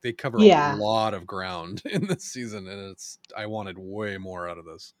 Like they cover a lot of ground in this season, and I wanted way more out of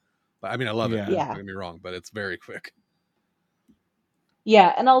this. But I mean, I love it. Don't get me wrong, but it's very quick.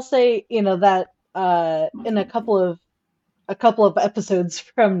 Yeah, and I'll say, that in a couple of episodes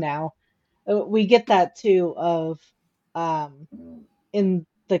from now, we get that too of in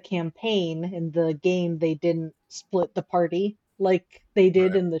the campaign, in the game, they didn't split the party like they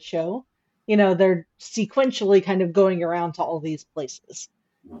did in the show. They're sequentially kind of going around to all these places.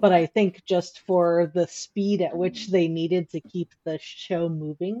 But I think just for the speed at which they needed to keep the show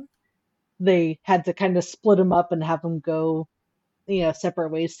moving, they had to kind of split them up and have them go,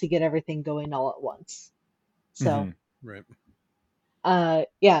 separate ways to get everything going all at once. So,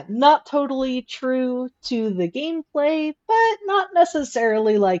 not totally true to the gameplay, but not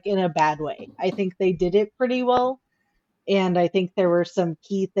necessarily in a bad way. I think they did it pretty well, and I think there were some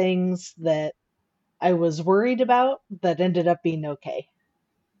key things that I was worried about that ended up being okay.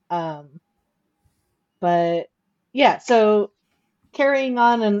 But yeah, so carrying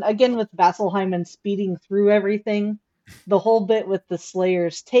on, and again with Vasselheim and speeding through everything, the whole bit with the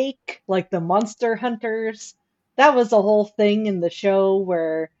Slayer's take, the monster hunters, that was a whole thing in the show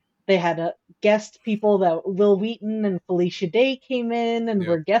where they had guest people that Will Wheaton and Felicia Day came in and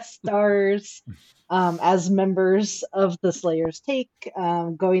were guest stars as members of the Slayer's take,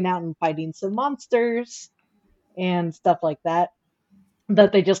 going out and fighting some monsters and stuff like that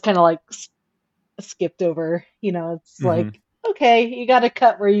they just kind of skipped over. It's okay, you got to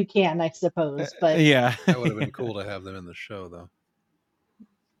cut where you can, I suppose. But that would have been cool to have them in the show, though.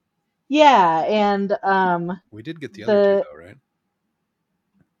 Yeah, and we did get the other two, though, right?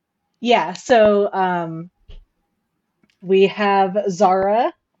 Yeah, so we have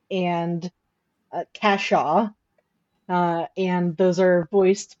Zara and Kashaw, and those are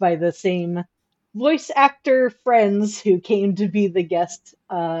voiced by the same voice actor friends who came to be the guest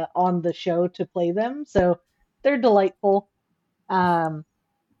on the show to play them. So they're delightful.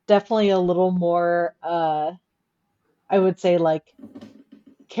 Definitely a little more, I would say,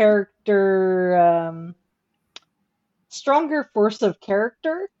 character, stronger force of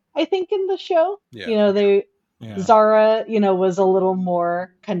character, I think, in the show. Zara, was a little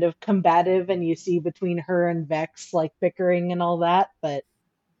more kind of combative, and you see between her and Vex, bickering and all that. But,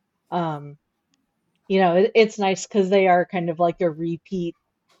 it's nice because they are kind of a repeat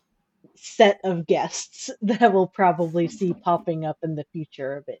set of guests that we'll probably see popping up in the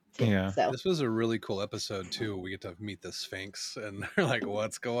future a bit too. So this was a really cool episode too. We get to meet the Sphinx, and they're like,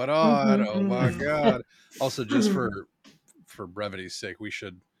 "What's going on? Oh my god!" Also, just for brevity's sake, we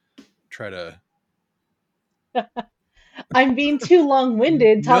should try to. I'm being too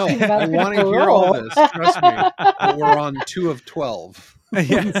long-winded talking about. I want to hear all this. Trust me. We're on 2 of 12.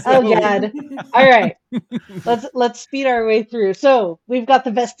 Yes. Oh god! All right, let's speed our way through. So we've got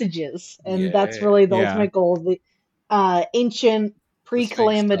the vestiges, and that's really the ultimate goal. The ancient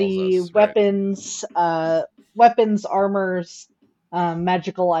pre-calamity weapons, weapons, armors,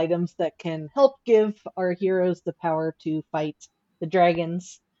 magical items that can help give our heroes the power to fight the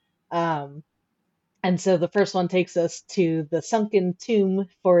dragons. And so the first one takes us to the sunken tomb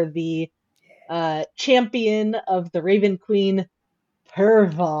for the champion of the Raven Queen,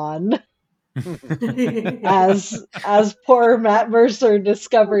 Pervon. as poor Matt Mercer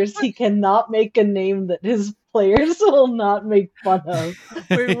discovers he cannot make a name that his players will not make fun of.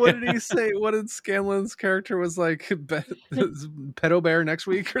 Wait, what did he say? What did Scanlan's character was like? Pedo Bear next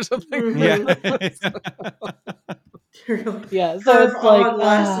week or something? Yeah. Yeah, so it's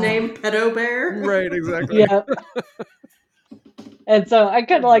last name Pedo Bear. Right, exactly. Yep. And so I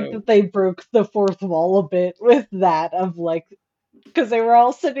kind of like that they broke the fourth wall a bit with that of because they were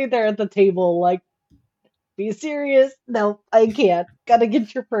all sitting there at the table be serious? No, I can't. Gotta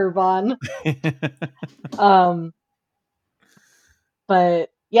get your perv on.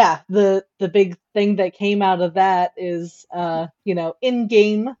 But yeah, the big thing that came out of that is,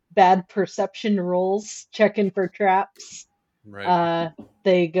 in-game bad perception rolls, checking for traps. Right.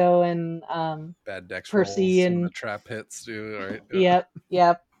 They go and Bad dex Percy rolls when the and trap hits too, right?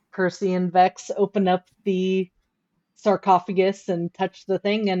 yep. Percy and Vex open up the sarcophagus and touch the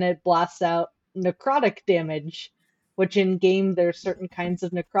thing, and it blasts out necrotic damage. Which in game there's certain kinds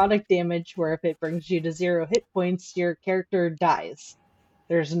of necrotic damage where if it brings you to 0 hit points, your character dies.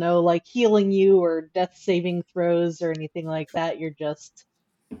 There's no like healing you or death saving throws or anything like that. You're just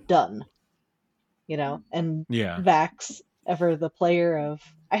done. And Yeah. Vax, ever the player of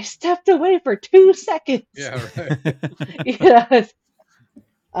I stepped away for 2 seconds. Yeah, right. Yeah.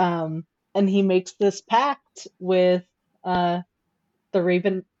 And he makes this pact with the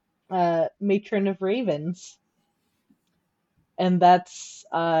Raven matron of ravens. And that's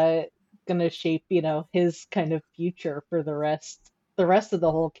gonna shape, his kind of future for the rest of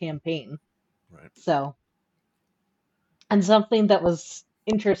the whole campaign. Right. So, and something that was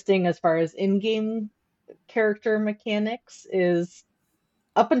interesting as far as in-game character mechanics is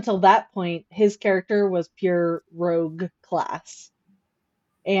up until that point, his character was pure rogue class.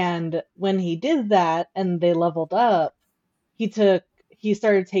 And when he did that and they leveled up, he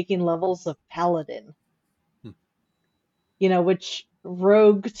started taking levels of paladin. Which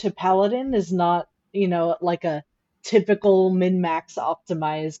rogue to paladin is not, like a typical min-max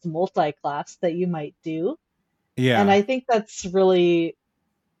optimized multi-class that you might do. Yeah. And I think that's really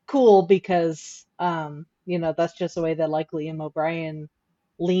cool because, that's just a way that like Liam O'Brien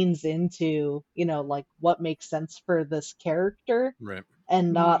leans into, like what makes sense for this character. Right.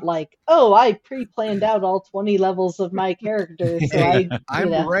 And not like, oh, I pre-planned out all 20 levels of my character, so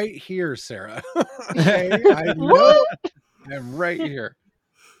I'm right here, Sarah. Okay, I know. I'm right here.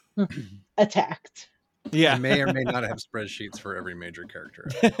 Attacked. Yeah. I may or may not have spreadsheets for every major character.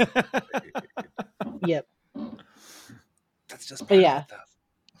 Yep. That's just part of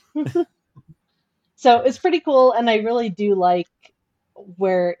it, though. So it's pretty cool, and I really do like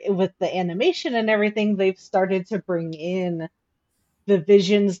where with the animation and everything, they've started to bring in the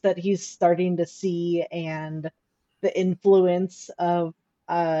visions that he's starting to see and the influence of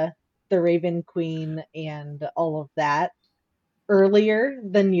the Raven Queen and all of that earlier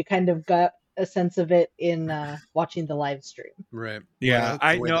than you kind of got a sense of it in watching the live stream. Right. Yeah,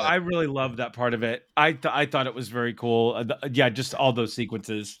 I really love that part of it. I thought it was very cool. Just all those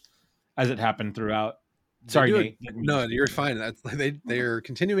sequences as it happened throughout. Sorry, Nate. No, you're fine. That's they're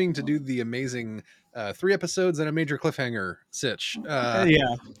continuing to do the amazing 3 episodes and a major cliffhanger sitch.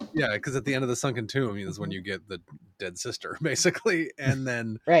 Yeah, because at the end of the Sunken Tomb is when you get the dead sister, basically, and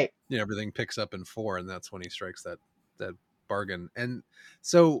then right, everything picks up in 4, and that's when he strikes that bargain. And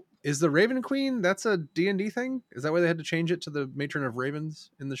so, is the Raven Queen? That's a D&D thing. Is that why they had to change it to the Matron of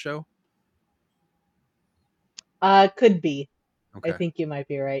Ravens in the show? Could be. Okay. I think you might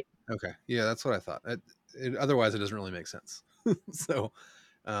be right. Okay, yeah, that's what I thought. Otherwise, it doesn't really make sense. So,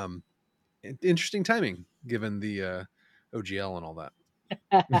 interesting timing given the OGL and all that,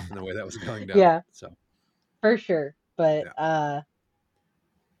 and the way that was going down. Yeah, so for sure. But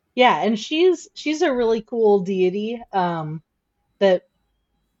and she's a really cool deity. That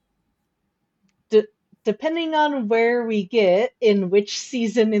depending on where we get in which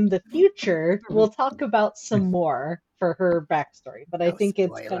season in the future, we'll talk about some more for her backstory. But I think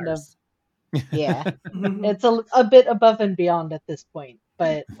it's kind of it's a bit above and beyond at this point.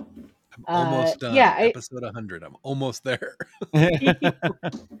 But I'm almost done. Episode 100. I'm almost there.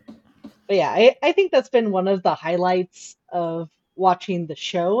 But yeah, I think that's been one of the highlights of watching the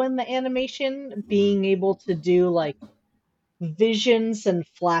show and the animation, being able to do like visions and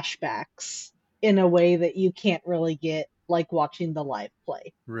flashbacks in a way that you can't really get like watching the live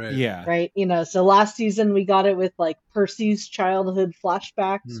play. Right. Yeah. Right. So last season we got it with like Percy's childhood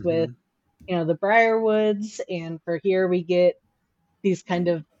flashbacks with, the Briarwoods, and for here we get these kind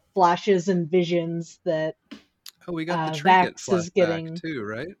of flashes and visions that we got the Trinket flashback too,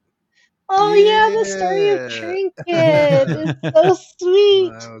 right? Oh yeah, the story of Trinket. It's so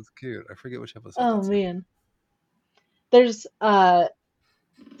sweet. That was cute. I forget which episode. Oh man. There's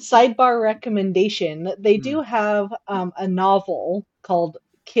sidebar recommendation. They do have a novel called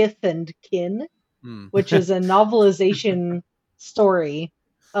Kith and Kin, which is a novelization story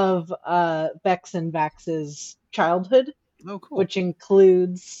of Vex and Vax's childhood. Oh, cool. Which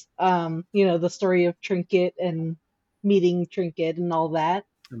includes, the story of Trinket and meeting Trinket and all that.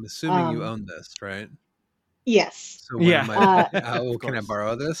 I'm assuming you own this, right? Yes. So can I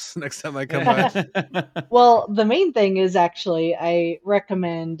borrow this next time I come by? Well, the main thing is actually I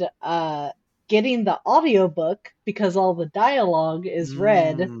recommend getting the audiobook because all the dialogue is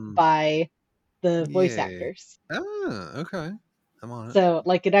read by the voice actors. Ah, okay. I'm on it. So,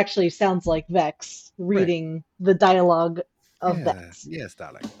 like, it actually sounds like Vex reading the dialogue of Vex. Yes,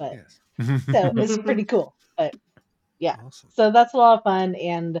 darling. But, yes. So it's pretty cool. But yeah, Awesome. so that's a lot of fun,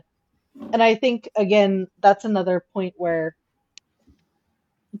 and I think again that's another point where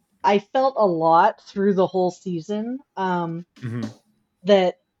I felt a lot through the whole season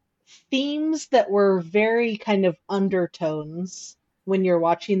that themes that were very kind of undertones when you're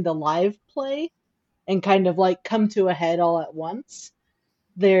watching the live play and kind of like come to a head all at once.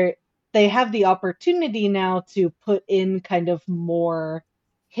 They have the opportunity now to put in kind of more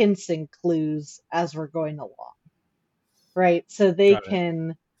hints and clues as we're going along. Right? So they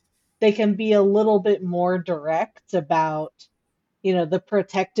can be a little bit more direct about, the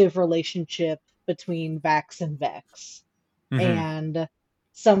protective relationship between Vax and Vex. And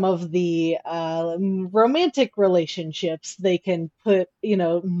some of the romantic relationships, they can put,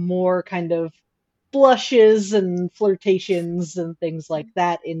 more kind of blushes and flirtations and things like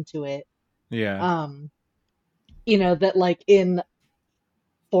that into it. Yeah. That like in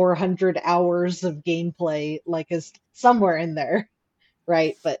 400 hours of gameplay, like is somewhere in there,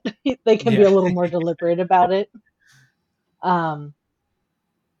 right? But they can be a little more deliberate about it.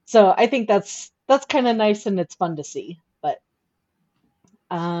 So I think that's kind of nice and it's fun to see. But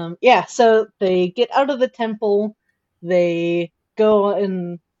so they get out of the temple, they go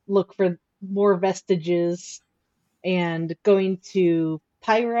and look for more vestiges, and going to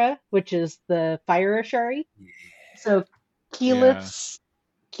Pyra, which is the fire Ashari. So Keyleth's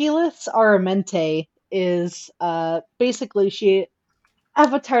Aramente is basically she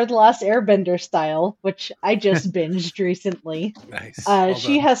Avatar The Last Airbender style, which I just binged recently. Nice. Well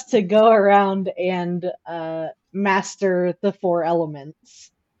she done. has to go around and master the 4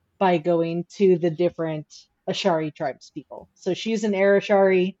 elements by going to the different Ashari tribes people. So she's an Air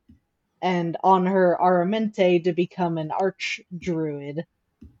Ashari, and on her Aramente to become an Arch Druid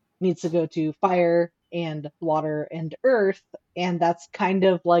needs to go to fire and water and earth, and that's kind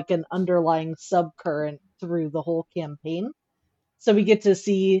of like an underlying subcurrent through the whole campaign. So we get to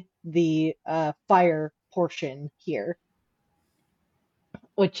see the fire portion here,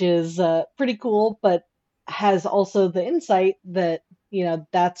 which is pretty cool, but has also the insight that,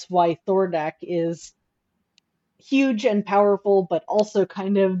 that's why Thordak is huge and powerful, but also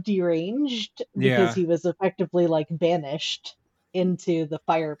kind of deranged because he was effectively like banished into the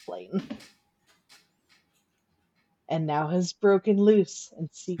fire plane. And now has broken loose and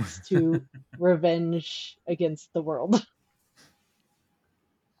seeks to revenge against the world.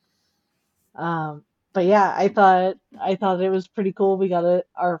 But yeah, I thought it was pretty cool. We got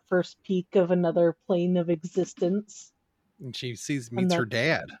our first peek of another plane of existence. And she meets her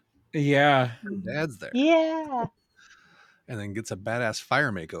dad. Yeah. Her dad's there. Yeah. And then gets a badass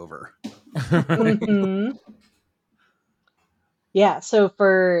fire makeover. Mm-hmm. Yeah, so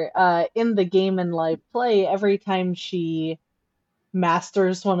for in the game and live play, every time she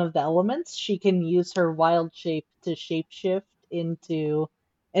masters one of the elements, she can use her wild shape to shapeshift into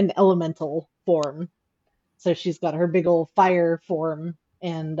an elemental form. So she's got her big old fire form,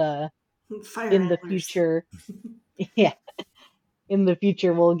 and in the future, in the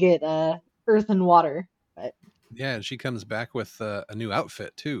future we'll get earth and water. But yeah, and she comes back with a new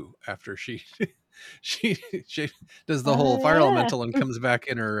outfit too after she she does the whole fire elemental and comes back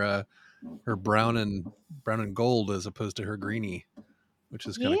in her brown and gold as opposed to her greeny, which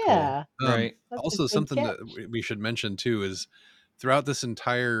is kind of cool. Right. Also, something that we should mention too is throughout this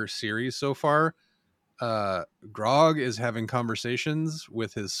entire series so far, Grog is having conversations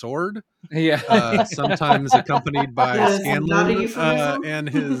with his sword. Yeah. Sometimes accompanied by Scanlan and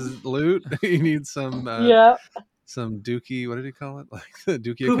his loot. He needs some some dookie, what did he call it? Like the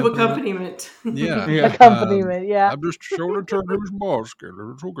dookie accompaniment. Yeah. Accompaniment, I'm just showing it to his boss.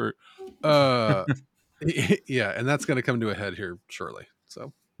 It's okay. Yeah, and that's gonna come to a head here shortly.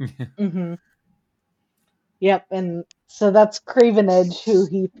 So mm-hmm. Yep, and so that's Craven Edge, who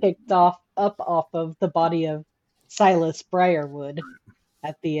he picked up off of the body of Silas Briarwood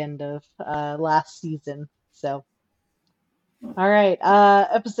at the end of last season. So, all right,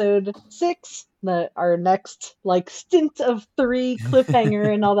 episode 6, our next like stint of 3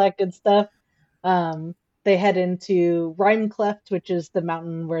 cliffhanger and all that good stuff. They head into Rhymecleft, which is the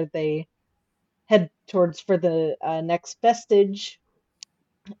mountain where they head towards for the next vestige,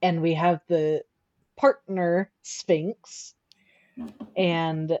 and we have the partner Sphinx,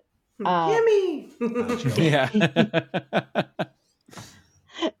 and Gimme! Yeah.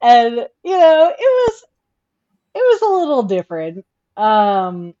 And it was a little different.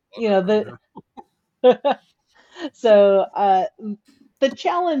 The So the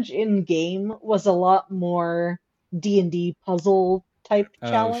challenge in game was a lot more D&D puzzle type Oh,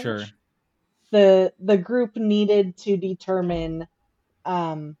 sure. challenge. The group needed to determine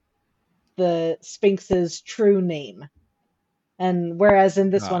um, the Sphinx's true name. And whereas in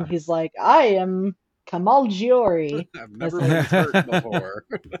this one he's like, I am Kamal Giori. I've never been hurt before.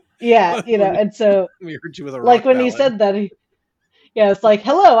 Yeah, and so we heard you with a like rock when ballad. he said that, it's like,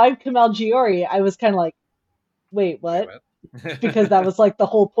 hello, I'm Kamal Giori. I was kind of like, wait, what? Because that was like the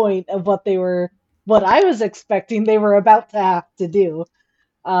whole point of what I was expecting they were about to have to do.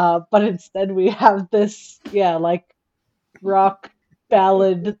 But instead we have this, like rock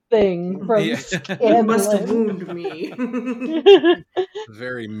ballad thing from You must wound me.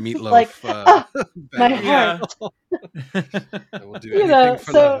 Very Meatloaf. Like, my heart. We'll do anything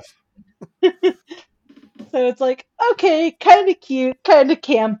for love. So it's like, okay, kind of cute, kind of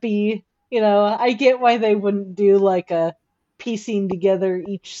campy. I get why they wouldn't do like a piecing together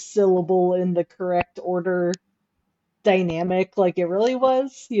each syllable in the correct order dynamic like it really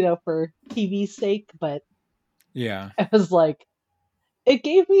was, for TV's sake, but yeah, I was like, it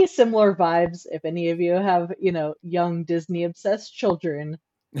gave me similar vibes, if any of you have, young Disney obsessed children,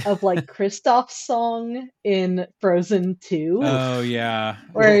 of like Kristoff's song in Frozen 2. Oh yeah.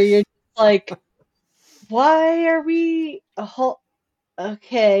 Where you're like, why are we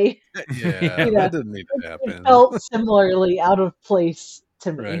okay? Yeah, that didn't need to happen. It felt similarly out of place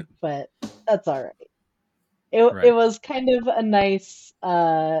to me, but that's all right. It was kind of a nice,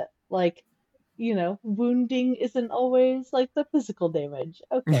 like, wounding isn't always like the physical damage.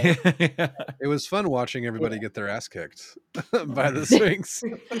 Okay. It was fun watching everybody get their ass kicked by the Sphinx.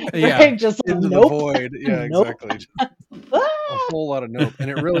 Right, just into the void. Yeah, exactly. A whole lot of nope. And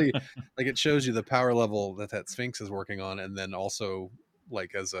it really, like, it shows you the power level that Sphinx is working on, and then also,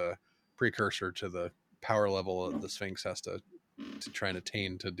 like, as a precursor to the power level the Sphinx has to try and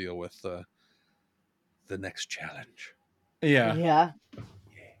attain to deal with the next challenge. Yeah.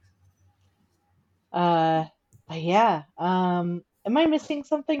 Yeah. Am I missing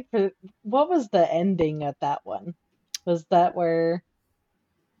something? What was the ending at that one? Was that where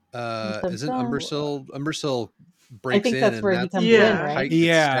isn't Umbersil breaks in? I think that's where he comes in, right? Pike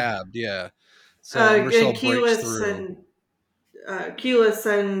gets stabbed, so Umbersil breaks through.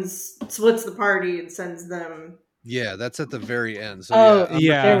 Keyleth splits the party and sends them. Yeah, that's at the very end. So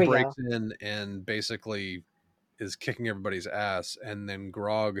Umbersil breaks in and basically is kicking everybody's ass, and then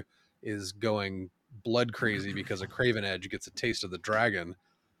Grog is going blood crazy because a Craven Edge gets a taste of the dragon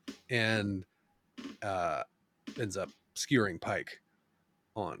and ends up skewering Pike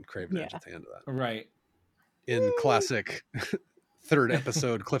on Craven Edge at the end of that. Right. In classic third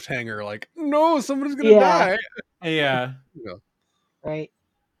episode cliffhanger, like, no, somebody's gonna die. Yeah. Right.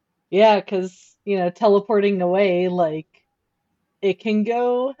 Yeah, because teleporting away, like, it can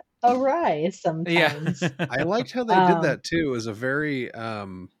go awry sometimes. I liked how they did that too. It was a very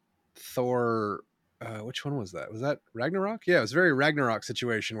Thor. Which one was that? Was that Ragnarok? Yeah, it was a very Ragnarok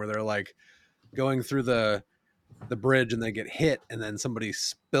situation where they're like going through the bridge and they get hit, and then somebody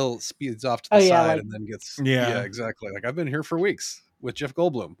speeds off to the side and then gets exactly. Like, I've been here for weeks with Jeff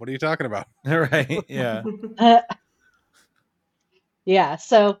Goldblum. What are you talking about? Right. Yeah. Yeah.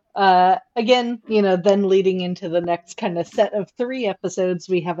 So again, then leading into the next kind of set of 3 episodes,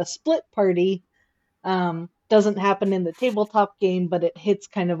 we have a split party. Doesn't happen in the tabletop game, but it hits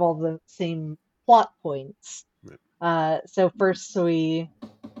kind of all the same plot points. So first we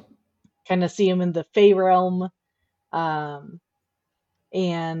kind of see him in the Fey realm. And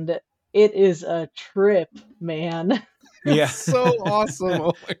it is a trip, man. Yeah. So awesome.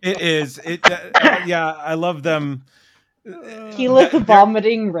 Oh it is. I love them. Keyleth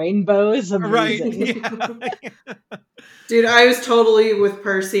vomiting rainbow is amazing. Right. Yeah. Dude, I was totally with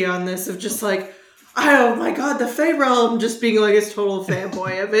Percy on this, of just like, oh my god, the Fey realm, just being like a total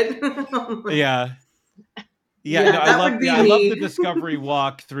fanboy of it. No, I love the discovery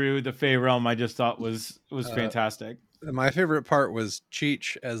walk through the Fey realm. I just thought was fantastic. My favorite part was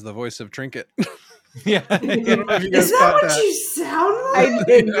Cheech as the voice of Trinket. Yeah. Is that what you sound like? I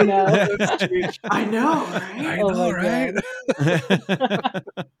didn't know. I know, right? I know, right?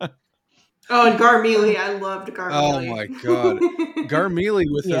 Oh, and Garmelie. I loved Garmelie. Oh my god. Garmelie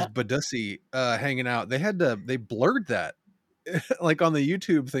with his Badussi hanging out. They blurred that like on the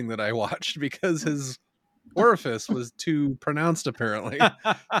YouTube thing that I watched because his orifice was too pronounced apparently.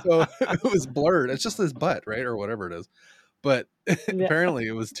 So it was blurred. It's just his butt, right? Or whatever it is. But apparently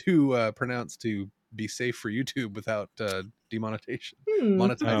it was too pronounced to be safe for YouTube without demonetization.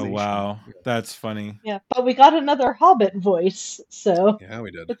 Oh wow, that's funny. Yeah, but we got another Hobbit voice, so yeah,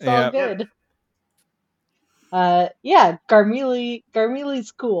 we did. It's all good. Yeah,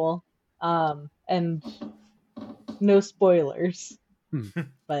 Garmili's cool. And no spoilers.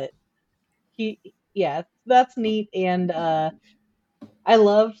 But yeah, that's neat. And I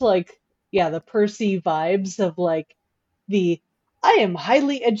love like, yeah, the Percy vibes of like the I am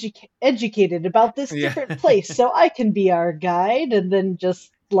highly educated about this Yeah. different place, so I can be our guide, and then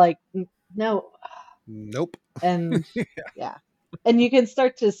just like no, Nope. and yeah, and you can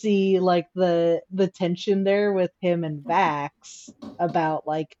start to see like the tension there with him and Vax about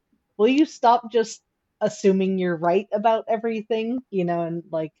like, will you stop just assuming you're right about everything, and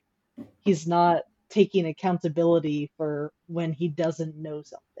like he's not taking accountability for when he doesn't know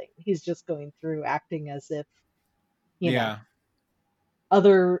something. He's just going through acting as if, you know, Yeah.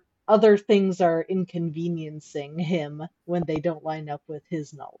 other things are inconveniencing him when they don't line up with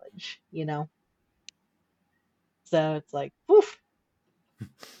his knowledge. So it's like, woof.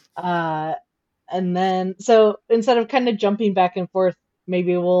 Uh, and then so instead of kind of jumping back and forth,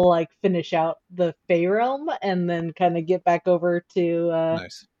 maybe we'll like finish out the Fey realm and then kind of get back over to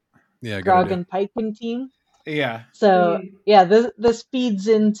Nice. Yeah, good Grog idea. and Pike and team. Yeah. So yeah, this feeds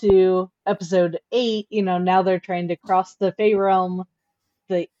into episode 8. Now they're trying to cross the Fey realm.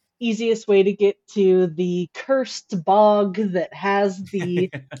 The easiest way to get to the cursed bog that has the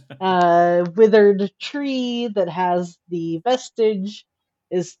withered tree that has the vestige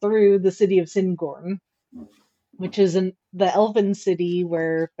is through the city of Singorn, which is in the elven city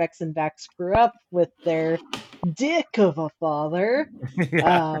where Vex and Vax grew up with their dick of a father,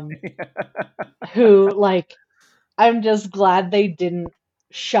 Yeah. who like I'm just glad they didn't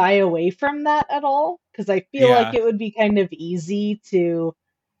shy away from that at all, because I feel like Yeah. it would be kind of easy to,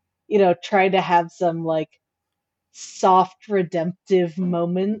 try to have some like soft redemptive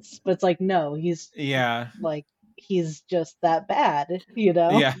moments, but it's like no, he's Yeah. like he's just that bad.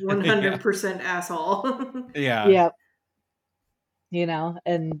 Yeah. 100% asshole. Yeah. Yeah,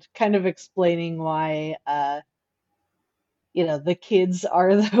 and kind of explaining why the kids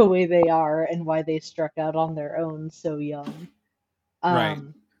are the way they are and why they struck out on their own so young. Right.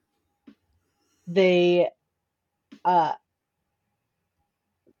 They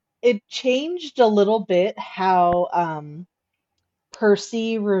it changed a little bit how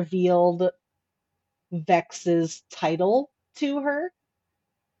Percy revealed Vex's title to her.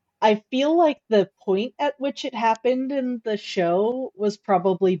 I feel like the point at which it happened in the show was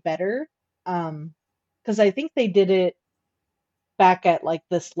probably better. Because I think they did it back at like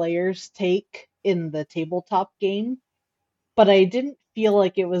the Slayer's take in the tabletop game, but I didn't feel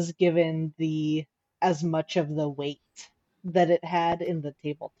like it was given the as much of the weight that it had in the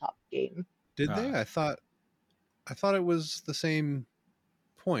tabletop game. Did they? I thought it was the same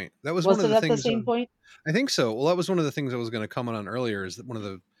point. That was one Was of it the at the things. same point? I think so. Well, that was one of the things I was going to comment on earlier. Is that one of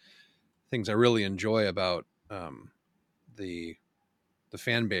the things I really enjoy about the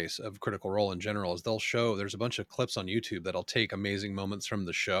fan base of Critical Role in general is they'll show. There's a bunch of clips on YouTube that'll take amazing moments from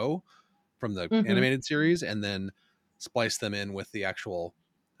the show, from the animated series, and then splice them in with the actual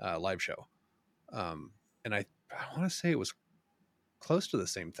live show. And I want to say it was close to the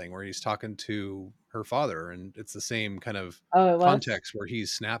same thing where he's talking to her father, and it's the same kind of context where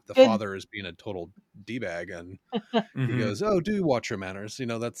he's snapped the father as being a total d-bag, and he goes, "Oh, do watch your manners.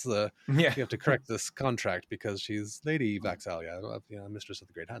 That's the you have to correct this contract because she's Lady Vaxalia, mistress of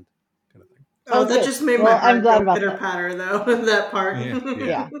the Great Hand," kind of thing. Oh, that good. just made Well, my heart I'm glad go about pitter that. patter though. That part.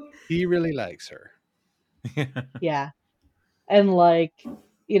 Yeah. He really likes her. Yeah. And like,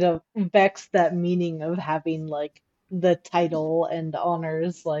 Vex, that meaning of having like the title and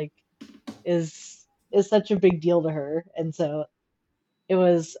honors like is such a big deal to her. And so it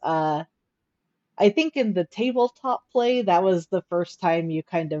was I think in the tabletop play that was the first time you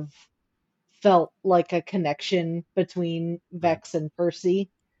kind of felt like a connection between Vex and Percy.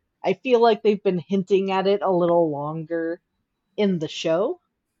 I feel like they've been hinting at it a little longer in the show.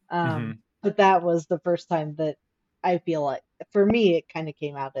 But that was the first time that I feel like, for me, it kind of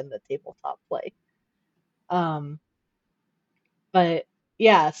came out in the tabletop play. But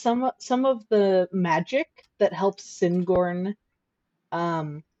yeah, some of the magic that helps Singorn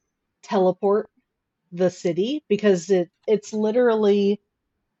teleport the city, because it's literally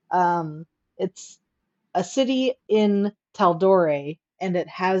it's a city in Taldore, and it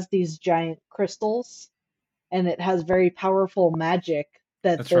has these giant crystals, and it has very powerful magic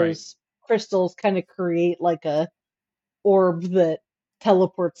that That's right. those crystals kind of create like a orb that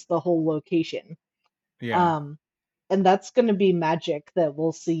teleports the whole location. Yeah. And that's going to be magic that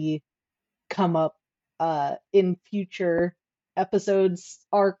we'll see come up in future episodes,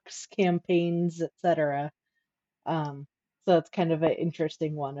 arcs, campaigns, etc. So it's kind of an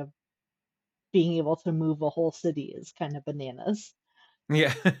interesting one of being able to move a whole city is kind of bananas.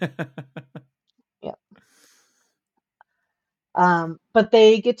 Yeah. Yeah. But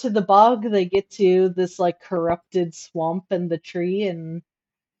they get to the bog, they get to this like corrupted swamp and the tree, and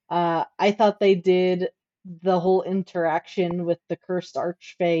I thought they did the whole interaction with the cursed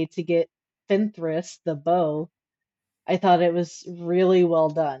archfey to get Fenthris, the bow. I thought it was really well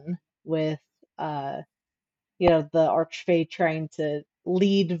done with the archfey trying to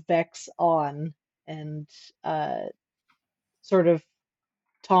lead Vex on and sort of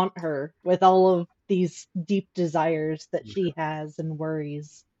taunt her with all of these deep desires that she has and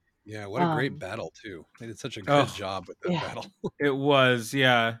worries. Yeah, what a great battle too. They did such a good job with that battle. It was,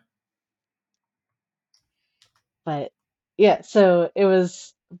 yeah. But yeah, so it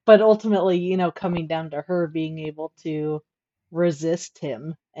was, but ultimately, coming down to her being able to resist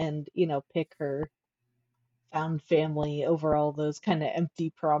him and, pick her found family over all those kind of empty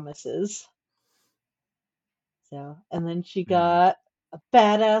promises. So, and then she got a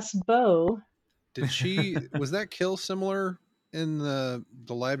badass bow. Was that kill similar in the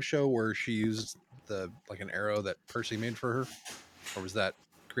live show where she used an arrow that Percy made for her, or was that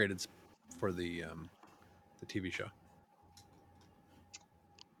created for the TV show?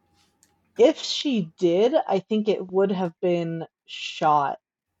 If she did, I think it would have been shot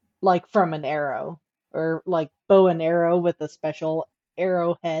like from an arrow or like bow and arrow with a special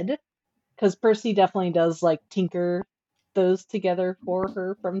arrowhead, because Percy definitely does like tinker those together for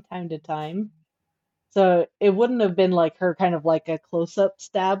her from time to time. So it wouldn't have been like her kind of like a close-up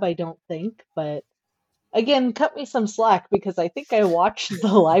stab, I don't think. But again, cut me some slack because I think I watched the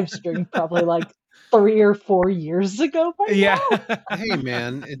live stream probably like 3 or 4 years ago by now. Hey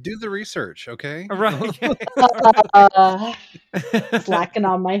man, do the research, okay? Right. Slacking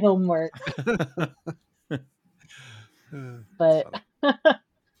on my homework. But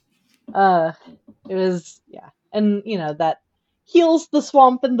it was, yeah. And that heals the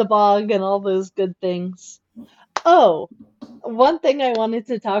swamp and the bog and all those good things. Oh, one thing I wanted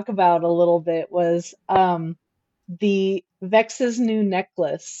to talk about a little bit was the Vex's new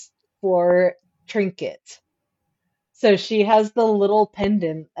necklace for Trinket. So she has the little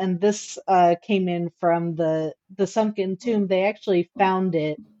pendant, and this came in from the sunken tomb. They actually found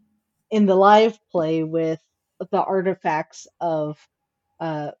it in the live play with the artifacts of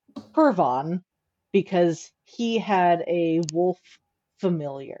Purvon, because he had a wolf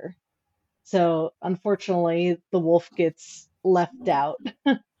familiar. So unfortunately, the wolf gets left out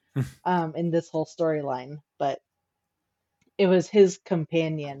in this whole storyline. But it was his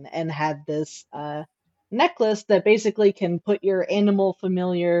companion and had this necklace that basically can put your animal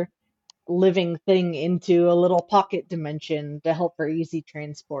familiar living thing into a little pocket dimension to help for easy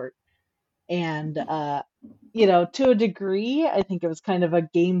transport. And to a degree, I think it was kind of a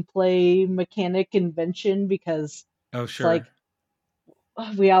gameplay mechanic invention, because sure. It's like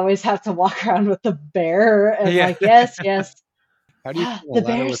we always have to walk around with the bear and yes. How do you the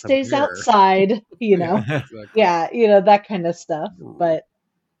bear stays outside, Exactly. Yeah, that kind of stuff. But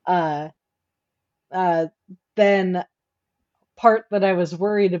then part that I was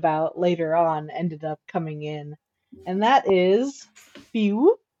worried about later on ended up coming in, and that is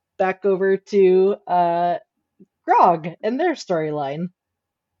back over to Grog and their storyline.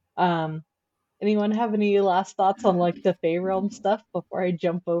 Anyone have any last thoughts on like the Fey Realm stuff before I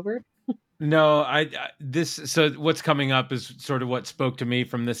jump over? No, so what's coming up is sort of what spoke to me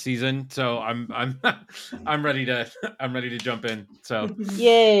from this season. So I'm I'm ready to jump in. So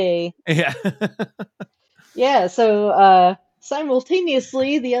yay. Yeah. Yeah, so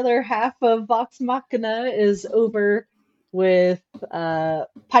simultaneously the other half of Vox Machina is over with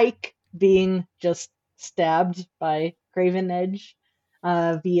Pike being just stabbed by Craven Edge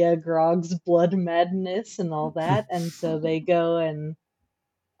via Grog's blood madness and all that. And so they go and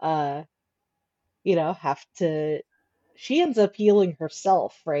have to, she ends up healing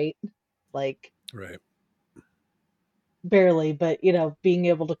herself, right? Like, right. Barely, but being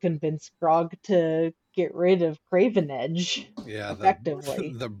able to convince Grog to get rid of Craven Edge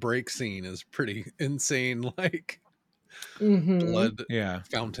effectively. The break scene is pretty insane, like blood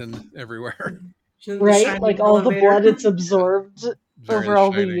fountain everywhere. Right? Like all the blood it's absorbed over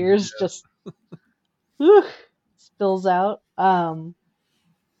all the years just spills out.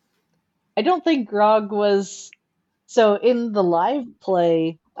 I don't think Grog was, so in the live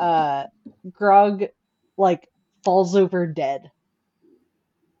play, Grog like falls over dead.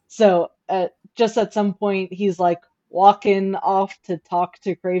 So just at some point he's like walking off to talk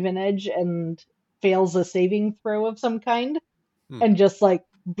to Craven Edge and fails a saving throw of some kind and just like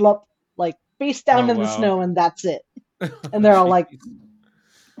blup, like face down in the snow, and that's it. And they're all like,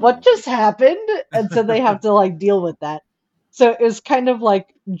 what just happened? And so they have to like deal with that. So it was kind of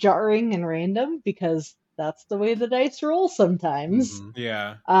like jarring and random because that's the way the dice roll sometimes.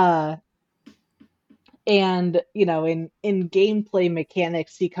 Yeah. And in gameplay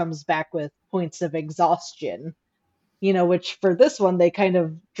mechanics, he comes back with points of exhaustion, which for this one they kind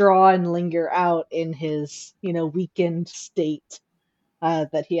of draw and linger out in his weakened state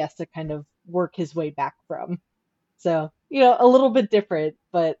that he has to kind of work his way back from. So a little bit different,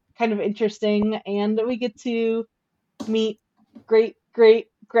 but kind of interesting, and we get to meet great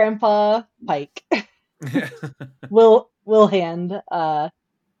grandpa Pike, Will Hand,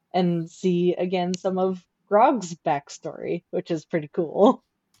 and see again some of Grog's backstory, which is pretty cool.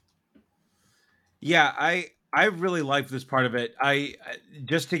 Yeah, I really like this part of it. I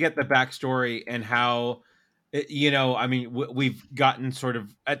just to get the backstory and how, I mean, we've gotten sort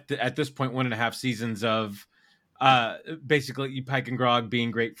of at this point 1.5 seasons of basically Pike and Grog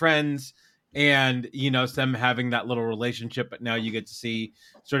being great friends, and them having that little relationship. But now you get to see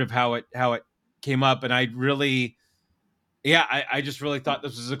sort of how it came up, and I really. Yeah, I just really thought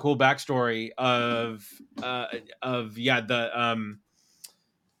this was a cool backstory of the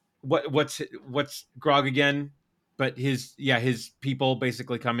what's Grog again, but his people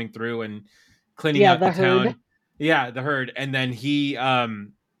basically coming through and cleaning out the herd. town. Yeah, the herd, and then he's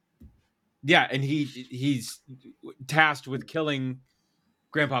tasked with killing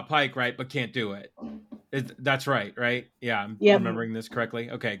Grandpa Pike, right? But can't do it. That's right? Yeah, I'm remembering this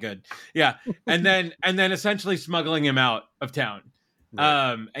correctly. Okay, good. Yeah, and then essentially smuggling him out of town,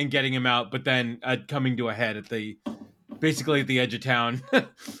 right. And getting him out, but then coming to a head at basically at the edge of town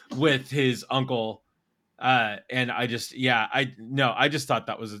with his uncle. And I just thought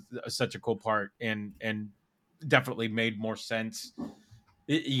that was such a cool part, and definitely made more sense,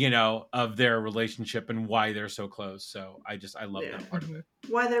 of their relationship and why they're so close. So I love that part of it.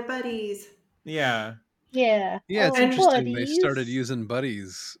 Why they're buddies. Yeah. Yeah. It's interesting. Buddies. They started using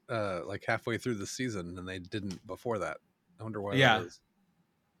buddies like halfway through the season, and they didn't before that. I wonder why that is.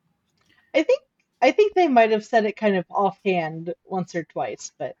 I think they might have said it kind of offhand once or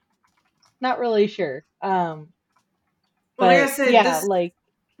twice, but not really sure. But like I said,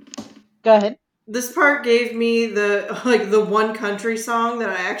 go ahead. This part gave me the One Country song that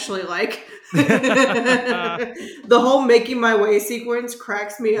I actually like. The whole Making My Way sequence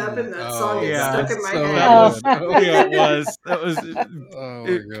cracks me up, and that song gets stuck in my head. Yeah, it was. That was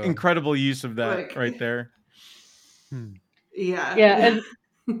incredible use of that right there. Yeah. Yeah,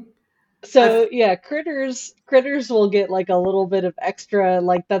 and so critters will get like a little bit of extra,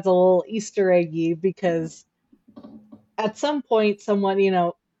 like that's a little Easter eggy, because at some point someone,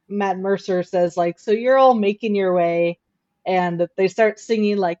 Matt Mercer says like, so you're all making your way, and they start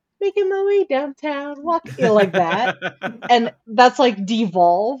singing like making my way downtown, walking like that. And that's like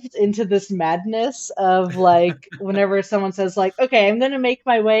devolved into this madness of like whenever someone says like, okay, I'm gonna make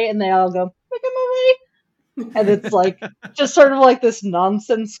my way, and they all go making my way. And it's like just sort of like this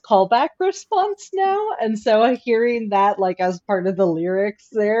nonsense callback response now. And so hearing that like as part of the lyrics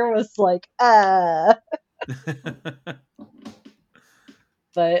there was like,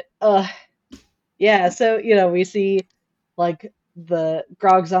 But yeah, so we see like the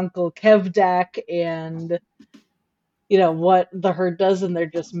Grog's uncle Kevdak and what the herd does, and they're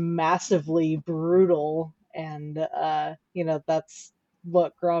just massively brutal, and that's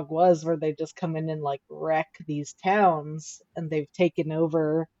what Grog was, where they just come in and like wreck these towns, and they've taken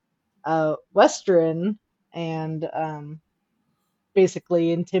over Western, and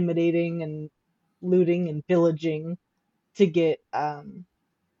basically intimidating and looting and pillaging to get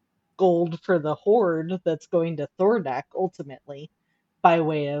gold for the horde that's going to Thordak ultimately by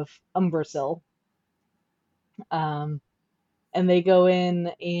way of Umbrasyl. And they go in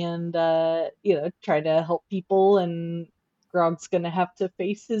and try to help people, and Grog's gonna have to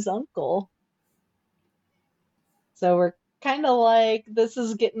face his uncle. So we're kind of like, this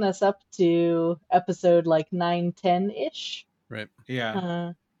is getting us up to episode like 9-10-ish. Right.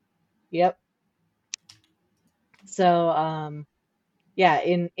 Yeah. Yep. So yeah,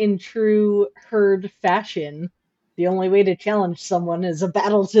 in true herd fashion, the only way to challenge someone is a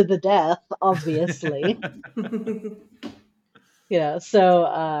battle to the death, obviously.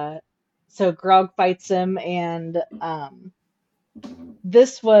 So Grog fights him, and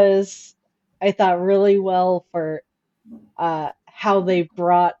this was, I thought, really well for how they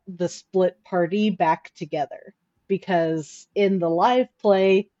brought the split party back together, because in the live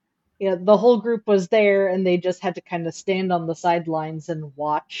play, the whole group was there, and they just had to kind of stand on the sidelines and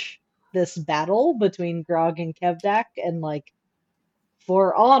watch this battle between Grog and Kevdak, and like,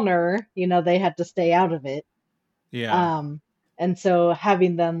 for honor, they had to stay out of it. Yeah. And so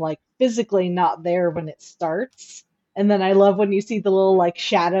having them like physically not there when it starts. And then I love when you see the little like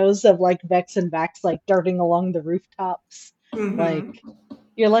shadows of like Vex and Vax like darting along the rooftops. Mm-hmm. Like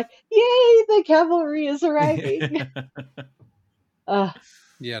you're like, yay, the cavalry is arriving.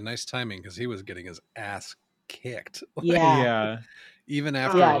 Yeah, nice timing because he was getting his ass kicked. Yeah. Yeah. Even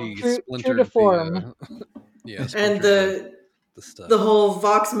after he splintered true to form. And the stuff. The whole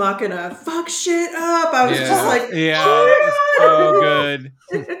Vox Machina, fuck shit up. I was just like, so good.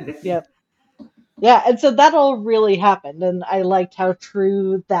 Yep. Yeah, and so that all really happened, and I liked how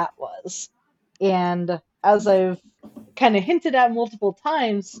true that was. And as I've kind of hinted at multiple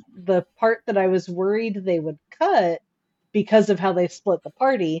times, the part that I was worried they would cut because of how they split the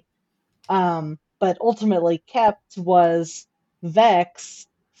party, but ultimately kept, was Vex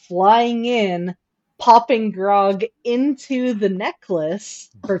flying in, popping Grog into the necklace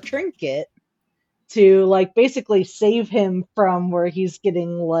for Trinket to like basically save him from where he's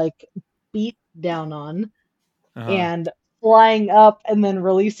getting like beat down on, and flying up and then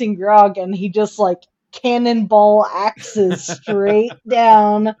releasing Grog, and he just like cannonball axes straight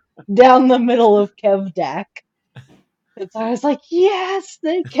down the middle of Kevdak. And so I was like, yes,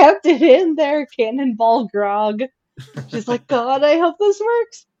 they kept it in there, cannonball Grog. She's like, God, I hope this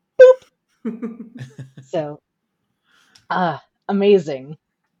works. Boop. So, amazing.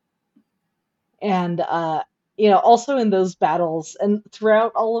 And, also in those battles and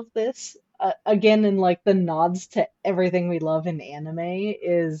throughout all of this, again, in like the nods to everything we love in anime,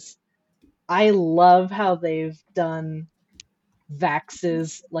 is I love how they've done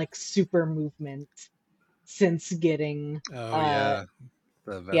Vax's like super movement since getting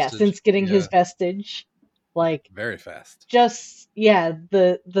since getting his vestige, like very fast. Just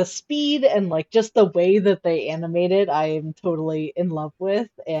the speed and like just the way that they animate it, I am totally in love with,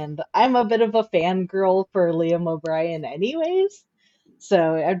 and I'm a bit of a fangirl for Liam O'Brien anyways,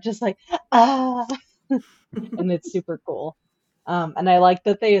 so I'm just like and it's super cool. And I like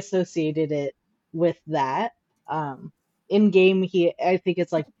that they associated it with that. In game, I think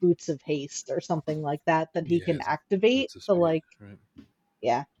it's like Boots of Haste or something like that he can activate to like,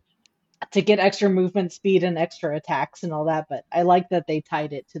 to get extra movement speed and extra attacks and all that. But I like that they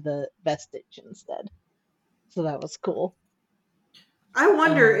tied it to the vestige instead. So that was cool. I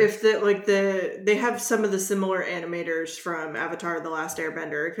wonder if they have some of the similar animators from Avatar: The Last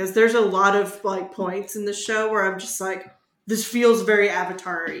Airbender, because there's a lot of like points in the show where I'm just like, this feels very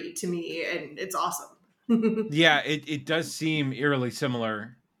Avatar-y to me, and it's awesome. Yeah, it does seem eerily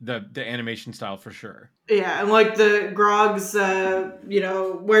similar, the animation style for sure. Yeah, and like the Grog's,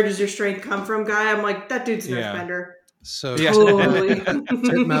 where does your strength come from guy? I'm like, that dude's an earthbender. So totally.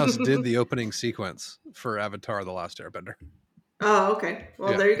 Titmouse did the opening sequence for Avatar: The Last Airbender. Oh, okay.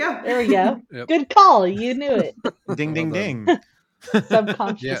 Well, there you go. There we go. Yep. Good call. You knew it. Ding, ding, ding.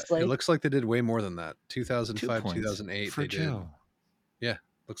 Subconsciously. Yeah, it looks like they did way more than that. 2005, 2008, they did. Yeah,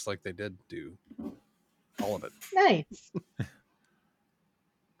 looks like they did do all of it. Nice.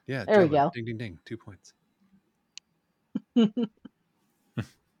 Yeah, there we go. Ding, ding, ding. 2 points.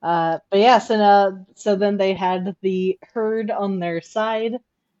 But yeah, so then they had the herd on their side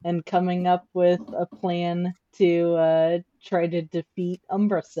and coming up with a plan to try to defeat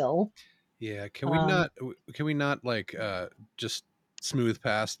Umbrasyl. Yeah, can we not like just smooth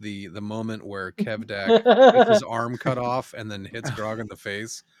past the moment where Kevdak gets his arm cut off and then hits Grog in the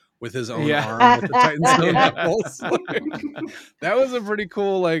face with his own arm with the Titan Stone apples? That was a pretty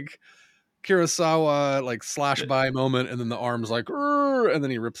cool like Kurosawa like slash by moment, and then the arm's like, and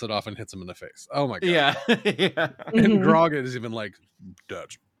then he rips it off and hits him in the face. Oh my god! Yeah. And Grog is even like,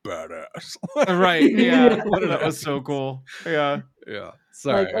 that's badass. Right? Yeah. That was so cool. Yeah.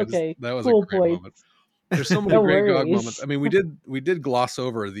 Sorry, like, okay, that was cool a great moment. There's so many great Grog moments. I mean, we did gloss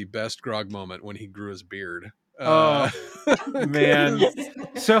over the best Grog moment when he grew his beard. Oh man!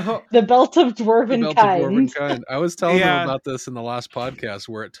 So the belt of dwarven kind. I was telling them about this in the last podcast,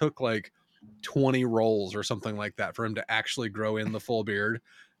 where it took like 20 rolls or something like that for him to actually grow in the full beard.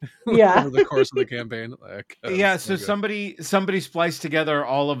 Over the course of the campaign. So somebody spliced together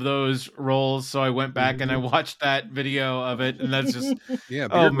all of those rolls, so I went back and I watched that video of it, and that's just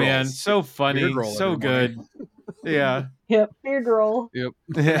oh man, so funny, so good. Yeah. Yep, beard roll. Yep.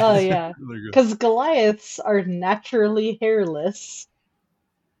 Oh yeah, because Goliaths are naturally hairless,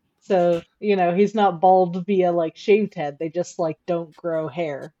 so he's not bald via like shaved head. They just like don't grow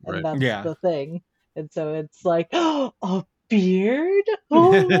hair, and that's the thing. And so it's like, oh, beard?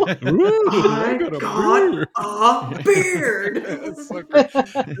 Oh, I got a beard. And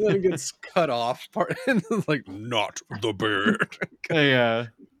then it gets cut off, and it's like, not the beard. Yeah.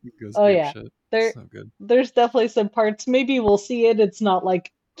 Oh yeah. Shit. So good. There's definitely some parts. Maybe we'll see it. It's not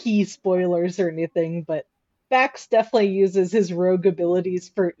like key spoilers or anything, but Vax definitely uses his rogue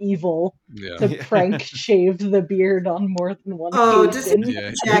abilities for evil to prank shave the beard on more than one occasion.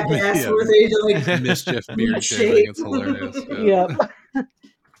 Just jackass where they like mischief beard shaving. It's hilarious. Yep.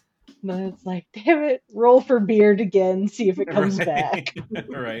 Then it's like, damn it, roll for beard again, see if it comes back.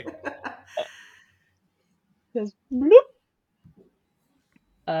 Right. Just bloop.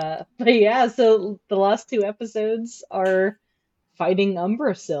 But yeah, so the last 2 episodes are fighting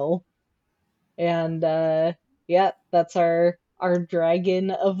Umbrasyl. And yeah, that's our dragon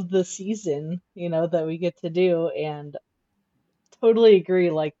of the season, that we get to do. And totally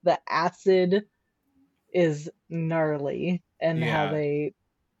agree, like the acid is gnarly and how they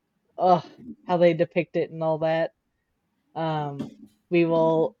depict it and all that. We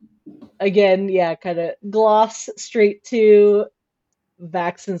will again, kind of gloss straight to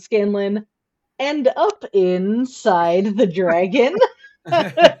Vax and Scanlan end up inside the dragon.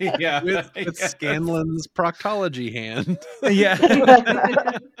 With Scanlan's proctology hand.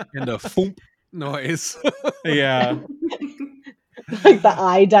 And a foomp noise. Like the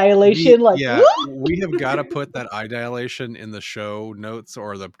eye dilation. We have got to put that eye dilation in the show notes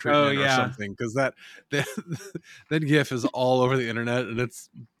or the treatment or something, because that GIF is all over the internet, and it's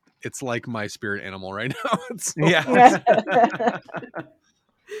like my spirit animal right now. It's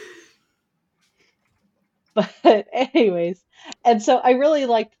But anyways, and so I really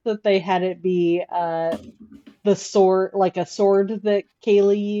liked that they had it be the sword, like a sword that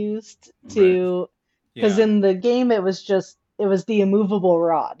Kaylee used to, because in the game it was the immovable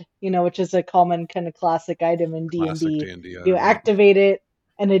rod, which is a common kind of classic item in D&D. You activate it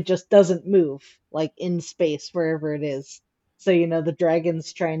and it just doesn't move, like in space wherever it is. So the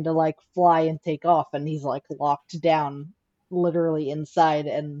dragon's trying to like fly and take off, and he's like locked down, literally inside,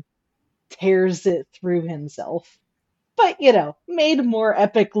 and tears it through himself. But made more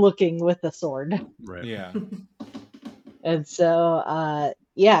epic looking with a sword. Right. Yeah. And so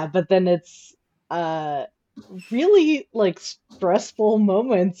but then it's really like stressful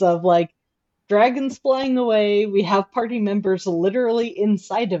moments of like dragons flying away. We have party members literally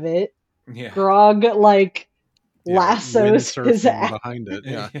inside of it. Grog like lassos his ass behind it.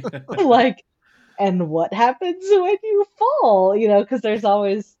 Like, and what happens when you fall? Because there's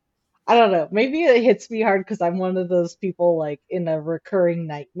always, I don't know, maybe it hits me hard because I'm one of those people like in a recurring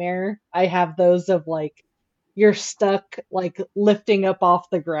nightmare. I have those of like, you're stuck like lifting up off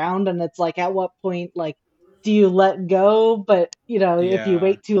the ground, and it's like, at what point like do you let go? But if you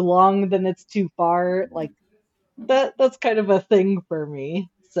wait too long, then it's too far. Like that's kind of a thing for me.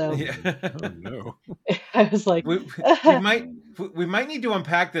 So oh no. I was like, we might need to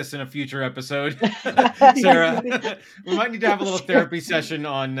unpack this in a future episode, Sarah. We might need to have a little therapy session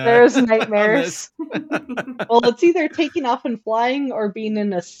on there's nightmares. Well, it's either taking off and flying or being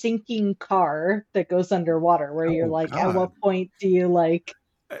in a sinking car that goes underwater, where you're like, at what point do you like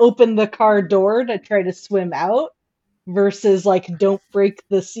open the car door to try to swim out versus like don't break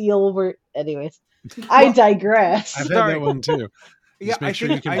the seal? Anyways, I digress. I've had that one too. Just make sure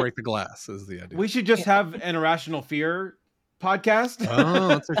you can break the glass is the idea. We should just have an Irrational Fear podcast. Oh,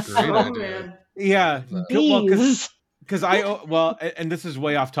 that's a great idea. Yeah. Because and this is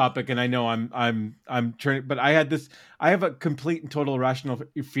way off topic, and I know I'm turning, but I have a complete and total irrational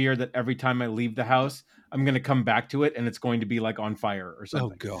fear that every time I leave the house, I'm going to come back to it and it's going to be like on fire or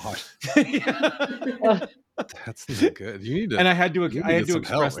something. Oh God. That's not good. You need to, and I had to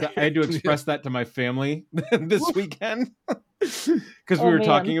express that. I had to express that to my family this weekend because we were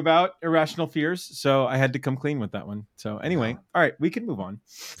talking about irrational fears. So I had to come clean with that one. So anyway, all right, we can move on.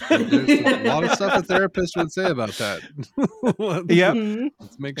 There's a lot of stuff a therapist would say about that.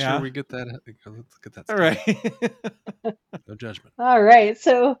 Let's make sure we get that. Let's get that. All right. No judgment. All right.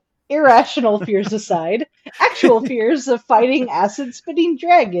 So irrational fears aside, actual fears of fighting acid spitting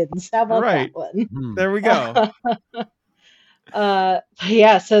dragons. How about that one? There we go.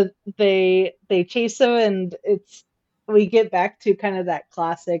 So they chase him, and we get back to kind of that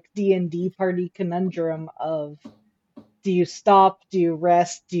classic D&D party conundrum of, do you stop, do you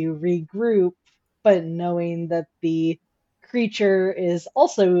rest, do you regroup, but knowing that the creature is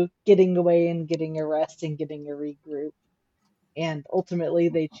also getting away and getting a rest and getting a regroup. And ultimately,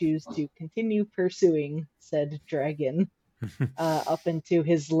 they choose to continue pursuing said dragon up into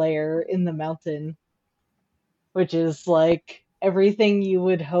his lair in the mountain, which is like everything you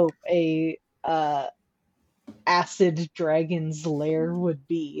would hope a acid dragon's lair would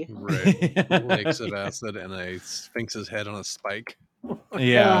be. Right, lakes of acid and a sphinx's head on a spike.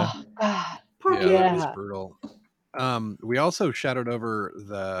 Yeah, it was brutal. We also shadowed over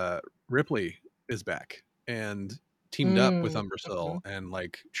the Ripley is back and teamed up with Umbrasyl and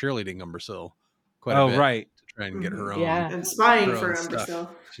like cheerleading Umbrasyl quite a bit to try and get her own and spying for stuff. Umbrasyl.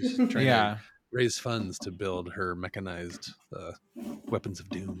 She's trying to raise funds to build her mechanized weapons of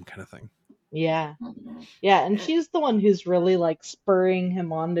doom kind of thing. Yeah, and she's the one who's really like spurring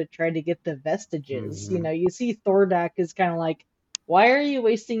him on to try to get the vestiges. You know, you see Thordak is kind of like, why are you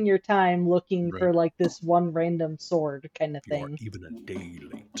wasting your time looking for like this one random sword kind of thing? You are even a day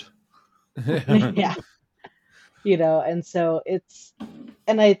late. Yeah. You know, and so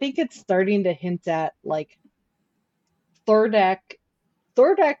and I think it's starting to hint at like Thordak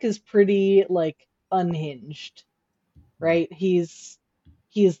is pretty like unhinged, right? He's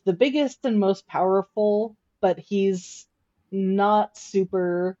the biggest and most powerful, but he's not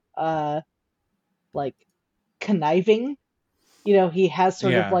super like conniving. You know, he has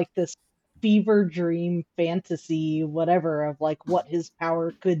sort of like this fever dream fantasy, whatever, of like what his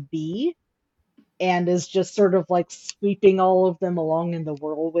power could be, and is just sort of like sweeping all of them along in the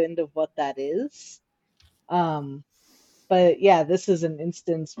whirlwind of what that is. But yeah, this is an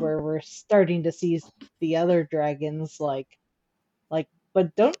instance where we're starting to see the other dragons like,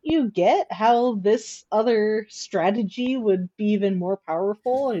 but don't you get how this other strategy would be even more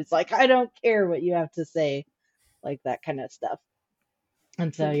powerful? And it's like, I don't care what you have to say, like that kind of stuff.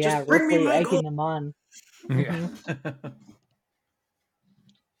 And so yeah, Ripley egging him on.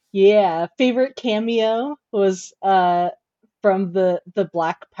 Yeah, favorite cameo was from the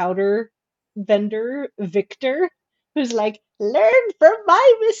black powder vendor, Victor, who's like, learn from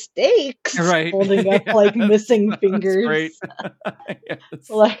my mistakes. Right. Holding up like missing fingers. Great.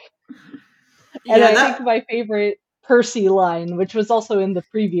 Like, and I think my favorite Percy line, which was also in the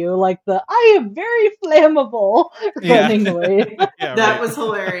preview, like the I am very flammable running away. That was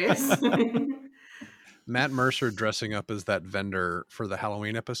hilarious. Matt Mercer dressing up as that vendor for the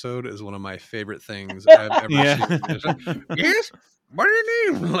Halloween episode is one of my favorite things I've ever seen. Yes? What do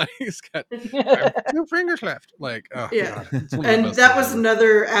you need? Like, he's got 2 fingers left. Like, oh, God. And that was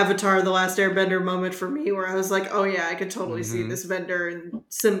another Avatar: The Last Airbender moment for me, where I was like, oh yeah, I could totally see this vendor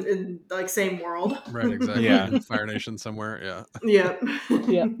in like same world. Right, exactly. In Fire Nation somewhere, Yep.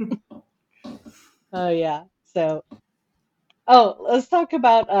 Oh yeah. So, let's talk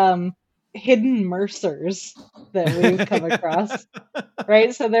about hidden Mercers that we've come across.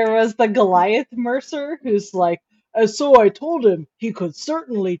 Right? So there was the Goliath Mercer who's like, so I told him he could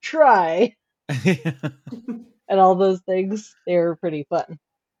certainly try. And all those things, they were pretty fun.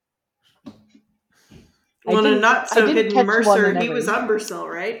 Well, a not so hidden Mercer, he was Umbrasyl,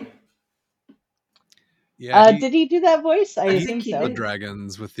 right? Yeah. Did he do that voice? I think he so. did.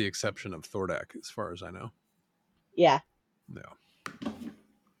 Dragons, with the exception of Thordak, as far as I know. Yeah. No.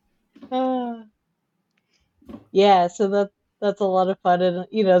 Yeah, so that's a lot of fun, and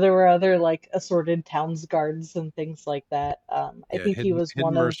you know there were other like assorted towns guards and things like that. I think he was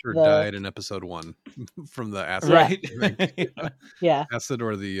one Mercer of the. Died in episode 1 from the acid, right? Yeah, acid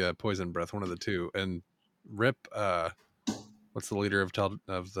or the poison breath, one of the two. And Rip, what's the leader of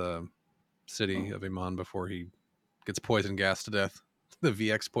the city of Iman before he gets poison gas to death? The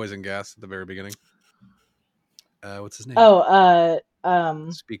VX poison gas at the very beginning. What's his name?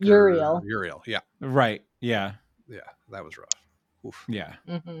 Speaker Uriel. Uriel, yeah. Right, yeah. Yeah, that was rough. Oof. Yeah.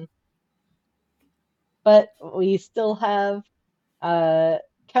 Mm-hmm. But we still have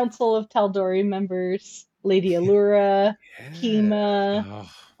Council of Tal'Dorei members, Lady Allura, Kima,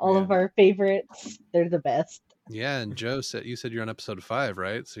 all of our favorites. They're the best. Yeah, and Joe you said you're on episode 5,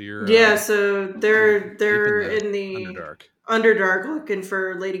 right? So you're so they're in the Underdark looking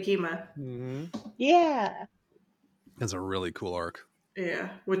for Lady Kima. Mm-hmm. Yeah. That's a really cool arc. Yeah,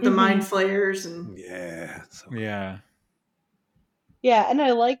 with the mind flayers and yeah. Yeah, and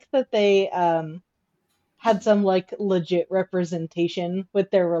I like that they had some like legit representation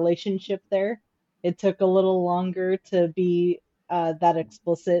with their relationship there. It took a little longer to be that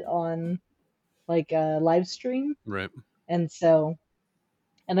explicit on like a live stream. Right. And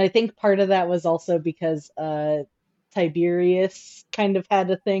I think part of that was also because Tiberius kind of had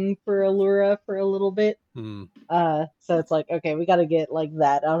a thing for Allura for a little bit. So it's like, okay, we got to get like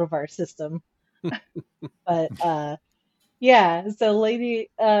that out of our system. But yeah, so Lady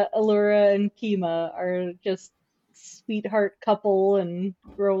Allura and Kima are just sweetheart couple and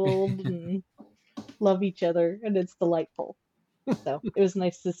grow old and love each other, and it's delightful. So it was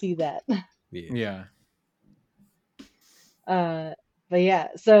nice to see that. Yeah. But yeah,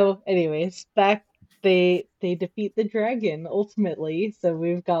 so anyways, back they defeat the dragon ultimately. So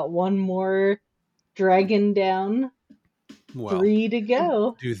we've got one more dragon down. Well, 3 to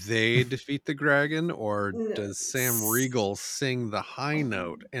go. do they defeat the dragon, or does Sam Riegel sing the high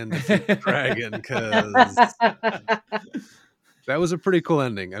note and defeat the dragon? Because that was a pretty cool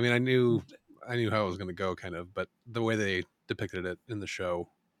ending. I mean, I knew how it was going to go, kind of, but the way they depicted it in the show,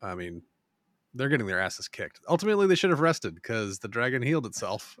 I mean, they're getting their asses kicked. Ultimately, they should have rested because the dragon healed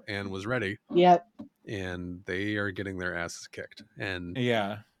itself and was ready. Yep. And they are getting their asses kicked. And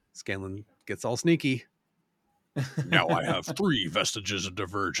yeah, Scanlan gets all sneaky. Now I have 3 vestiges of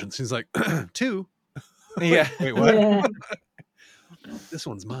divergence. He's like, 2. Yeah. Wait, what? Yeah. This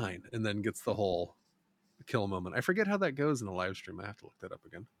one's mine. And then gets the whole kill moment. I forget how that goes in the live stream. I have to look that up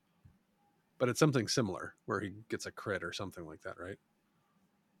again. But it's something similar where he gets a crit or something like that, right?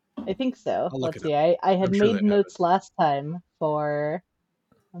 I think so. I'll look Let's it see. up. I had I'm sure they made have notes it. last time for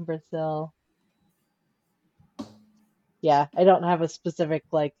Brazil. Yeah, I don't have a specific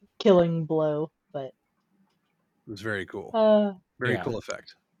like killing blow, but It was very cool. Very Yeah. cool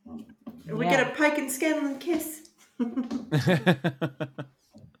effect. We get a Pike and Scanlan kiss.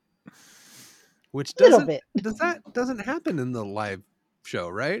 Which Little bit. doesn't happen in the live show,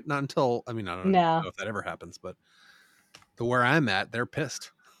 right? Not until, I mean, I don't No. know if that ever happens, but the where I'm at, they're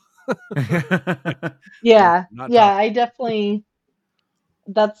pissed. Yeah. Not Yeah, talking. I definitely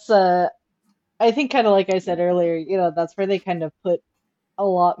that's I think kind of like I said earlier, you know, that's where they kind of put a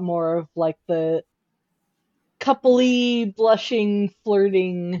lot more of like the coupley, blushing,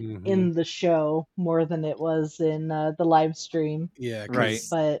 flirting in the show more than it was in the live stream. Yeah, right.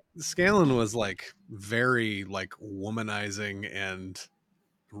 But Scanlan was like very like womanizing and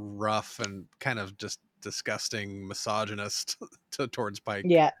rough and kind of just disgusting misogynist towards Pike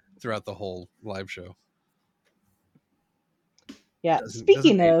throughout the whole live show. Yeah.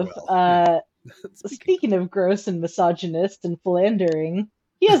 Speaking of speaking of gross and misogynist and philandering,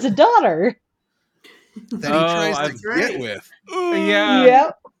 he has a daughter. That he tries to get with. Yeah.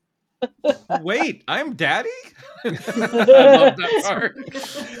 Yep. Wait, I'm daddy? I love that part.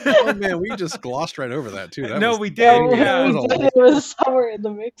 Oh man, we just glossed right over that too. We did. Yeah. It was somewhere in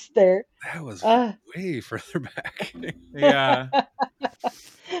the mix there. That was way further back. Yeah.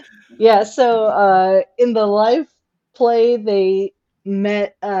 Yeah, so in the live play they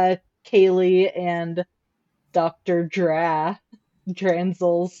met Kaylee and Dr.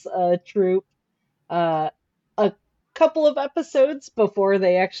 Dranzel's troupe a couple of episodes before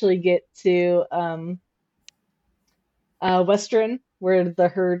they actually get to Western, where the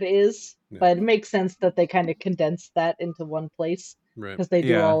herd is. Yeah. But it makes sense that they kind of condensed that into one place, because they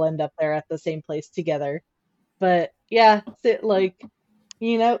do all end up there at the same place together. But yeah, like,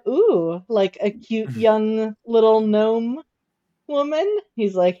 you know, ooh, like a cute young little gnome woman.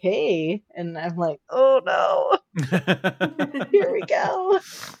 He's like, hey, and I'm like, oh no, here we go.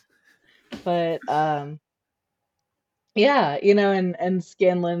 But yeah, you know, and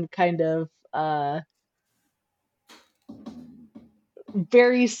Scanlan kind of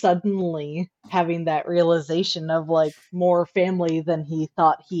very suddenly having that realization of like more family than he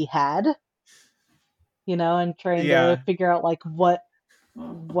thought he had, you know, and trying to figure out like what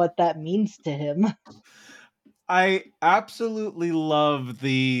that means to him. I absolutely love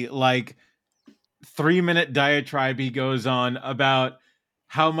the like 3-minute diatribe he goes on about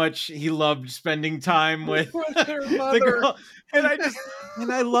how much he loved spending time with the girl. And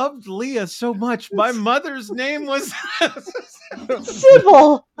I loved Leah so much. My mother's name was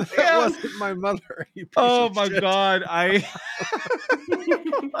Sybil. That wasn't my mother. Oh my God. I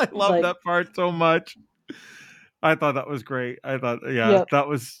love that part so much. I thought that was great. I thought, that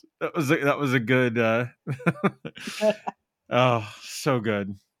was a good oh, so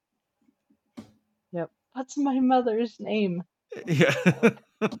good. Yep. What's my mother's name? Yeah.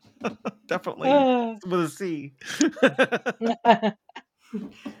 Definitely. With a C. I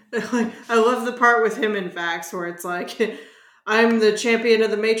love the part with him and Vax where it's like, I'm the champion of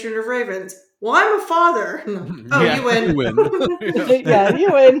the matron of ravens. Well, I'm a father. Oh, you win. You win. Yeah,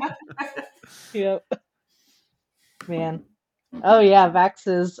 you win. Yep. Man. Oh yeah,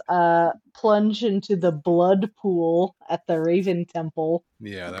 Vax's plunge into the blood pool at the Raven Temple.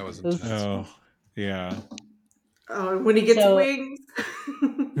 Yeah, that was intense. Oh, yeah. Oh, when he gets wings.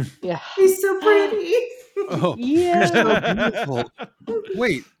 Yeah. He's so pretty. Oh, yeah. So beautiful.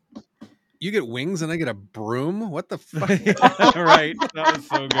 Wait, you get wings and I get a broom? What the fuck? Right. That was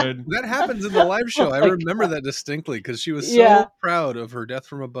so good. That happens in the live show. I remember that distinctly because she was so proud of her death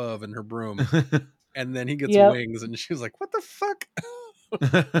from above and her broom. And then he gets wings and she was like, what the fuck?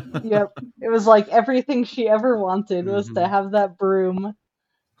 Yep. It was like everything she ever wanted was to have that broom.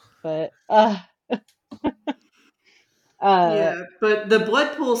 But Yeah, but the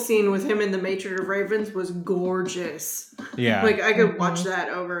blood pool scene with him in the Matron of Ravens was gorgeous. Yeah. Like, I could watch that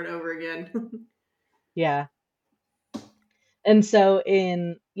over and over again. Yeah. And so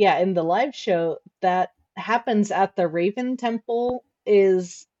in the live show that happens at the Raven Temple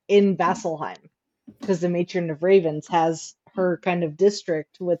is in Vasselheim, because the Matron of Ravens has her kind of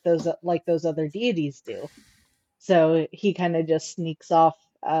district with those other deities do. So he kind of just sneaks off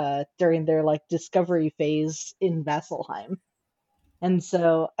during their like discovery phase in Vasselheim. And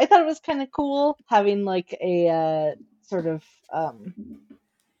so I thought it was kind of cool having like a sort of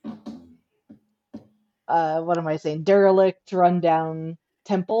what am I saying? Derelict, rundown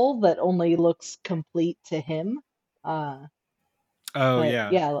temple that only looks complete to him. Oh But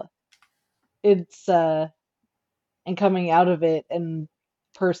yeah. It's and coming out of it and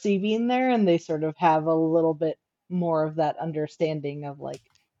Percy being there, and they sort of have a little bit more of that understanding of like,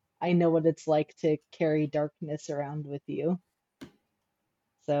 I know what it's like to carry darkness around with you.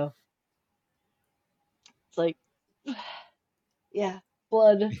 So it's like, yeah,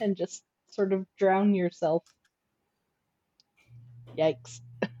 blood and just sort of drown yourself. Yikes.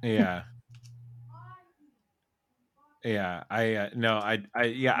 Yeah. Yeah. I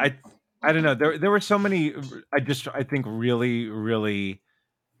don't know. There were so many. I think really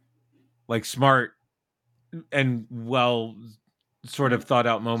like smart and well sort of thought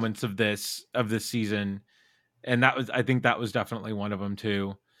out moments of this season, and I think that was definitely one of them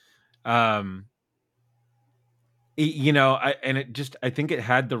too. I think it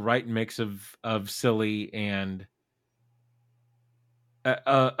had the right mix of silly and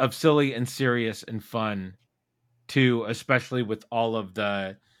serious and fun too, especially with all of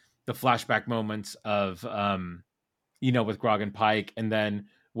the flashback moments of with Grog and Pike, and then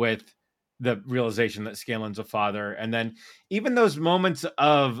with the realization that Scanlan's a father, and then even those moments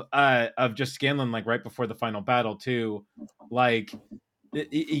of just Scanlan like right before the final battle too, like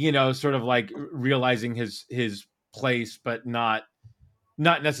sort of like realizing his place, but not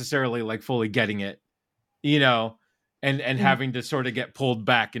necessarily like fully getting it, and having to sort of get pulled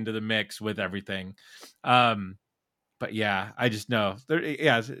back into the mix with everything. But yeah, I just know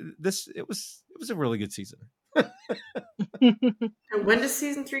it was a really good season. And when does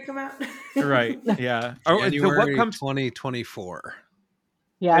season 3 come out? Right. Yeah. January 2024.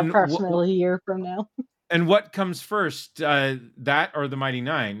 Yeah, approximately a year from now. And what comes first, that or the Mighty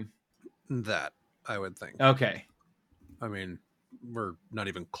Nine? That, I would think. Okay. I mean, we're not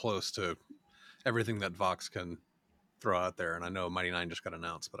even close to everything that Vox can throw out there, and I know Mighty Nine just got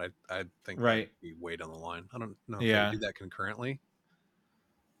announced, but I think right. we way down the line. I don't know if they do that concurrently.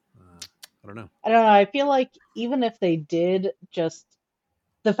 I don't know. I feel like even if they did, just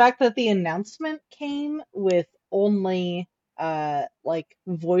the fact that the announcement came with only like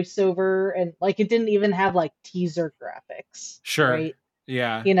voiceover, and like it didn't even have like teaser graphics. Sure. Right?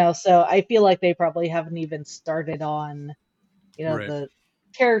 Yeah. So I feel like they probably haven't even started on the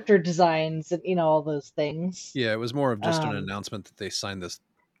character designs and all those things. Yeah, it was more of just an announcement that they signed this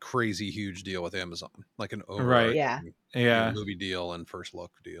crazy huge deal with Amazon, like an overarching movie deal and first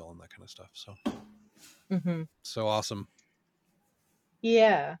look deal and that kind of stuff. So so awesome.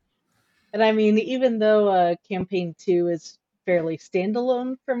 Yeah. And I mean, even though campaign 2 is fairly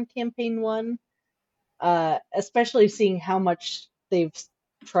standalone from campaign 1, especially seeing how much they've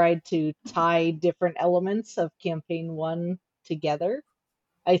tried to tie different elements of campaign 1 together,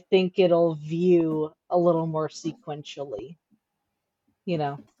 I think it'll view a little more sequentially,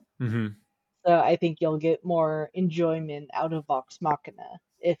 So I think you'll get more enjoyment out of Vox Machina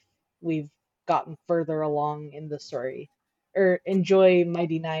if we've gotten further along in the story, or enjoy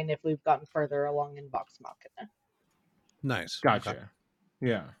Mighty Nine if we've gotten further along in Vox Machina. Nice. Gotcha. Okay.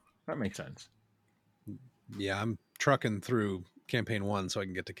 Yeah, that makes sense. Yeah, I'm trucking through campaign 1 so I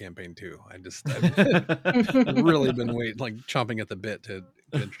can get to campaign 2. I've really been chomping at the bit to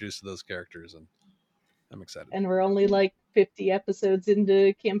get introduced to those characters, and I'm excited. And we're only like 50 episodes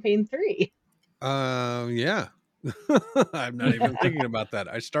into campaign 3. Yeah. I'm not even thinking about that.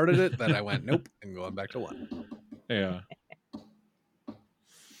 I started it, then I went nope, and going back to 1. Yeah.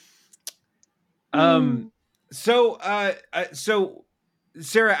 So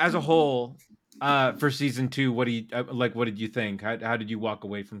Sarah, as a whole, for season 2, what do you what did you think? How did you walk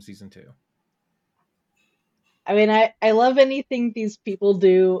away from season 2? I mean, I love anything these people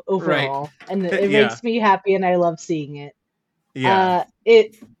do overall, and it makes me happy, and I love seeing it. Yeah.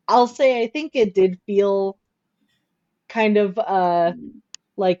 I'll say I think it did feel kind of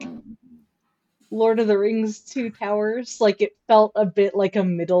like Lord of the Rings 2 Towers. Like it felt a bit like a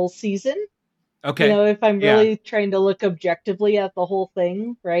middle season. Okay. If I'm really trying to look objectively at the whole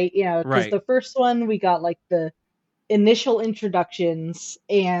thing, right? Because the first one we got like the initial introductions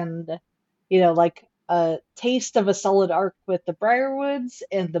and, like a taste of a solid arc with the Briarwoods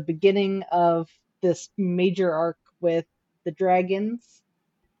and the beginning of this major arc with the dragons.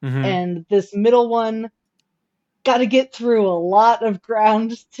 Mhm. And this middle one got to get through a lot of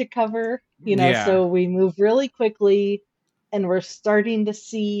ground to cover, Yeah. so we move really quickly and we're starting to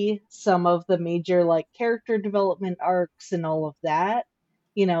see some of the major like character development arcs and all of that,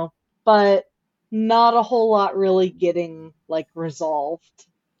 but not a whole lot really getting like resolved.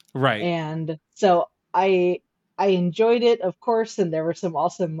 Right. And so I enjoyed it, of course, and there were some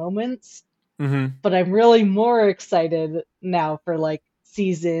awesome moments, Mhm. but I'm really more excited now for like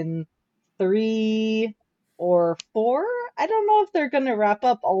season 3 or 4. I don't know if they're going to wrap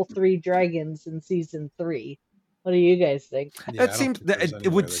up all 3 dragons in season 3. What do you guys think? Yeah, It seems that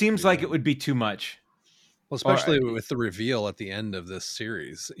it seems like it would be too much. Well, especially with the reveal at the end of this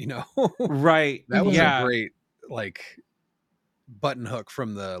series, Right. That was Yeah. a great like button hook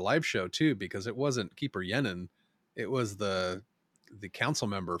from the live show too, because it wasn't Keeper Yenin, it was the council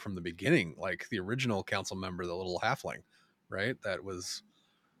member from the beginning, like the original council member, the little halfling, right? That was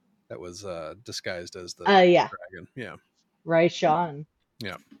disguised as the dragon. Yeah. Right, Sean.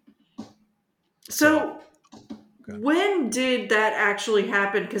 Yeah. So when did that actually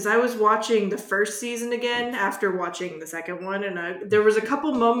happen? Because I was watching the first season again after watching the second one, and there was a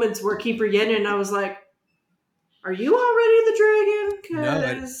couple moments where Keeper Yenin, and I was like, "Are you already the dragon?"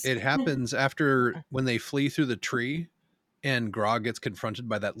 No, it happens after when they flee through the tree, and Grog gets confronted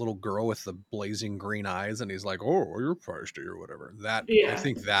by that little girl with the blazing green eyes, and he's like, "Oh, you're feisty," or whatever. I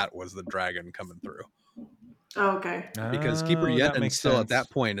think that was the dragon coming through. Oh, okay. Because Keeper Yenin still at that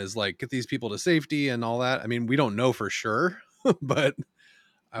point is like, get these people to safety and all that. I mean, we don't know for sure, but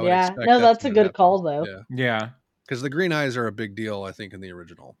I would expect that's a good call though. Yeah. Because the green eyes are a big deal, I think, in the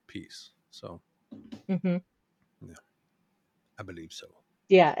original piece. So yeah, I believe so.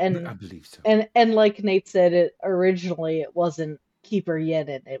 Yeah, and I believe so. And like Nate said, originally it wasn't Keeper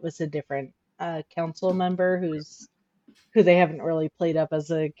Yenin. It was a different council member who they haven't really played up as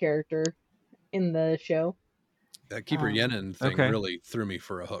a character in the show. That Keeper Yenin thing really threw me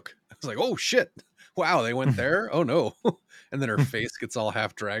for a hook. I was like, oh shit. Wow, they went there? Oh no. And then her face gets all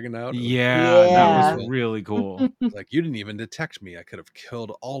half dragon out. That was really cool. Like, you didn't even detect me. I could have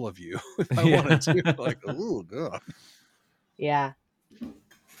killed all of you if I wanted to. Like, oh god. Yeah.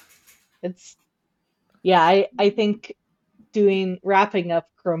 I think wrapping up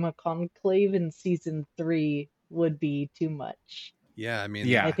Chroma Conclave in season 3 would be too much. Yeah, I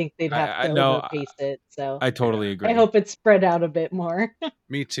mean, I think they'd have to overpace it. So I totally agree. I hope it's spread out a bit more.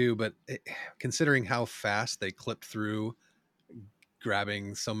 Me too, but considering how fast they clipped through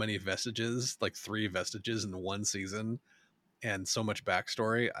grabbing so many vestiges, like 3 vestiges in one season, and so much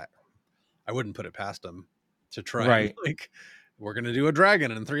backstory, I wouldn't put it past them to try and, like, we're gonna do a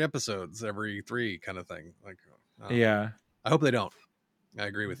dragon in 3 episodes every 3 kind of thing. Like, I hope they don't. I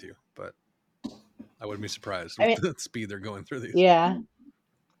agree with you, but I wouldn't be surprised with the speed they're going through these. Yeah.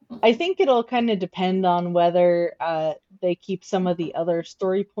 I think it'll kind of depend on whether they keep some of the other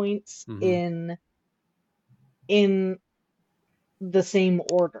story points in the same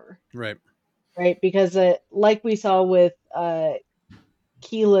order. Right. Because like we saw with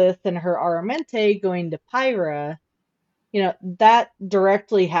Keyleth and her Aramente going to Pyra, that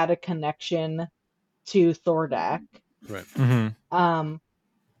directly had a connection to Thordak. Right.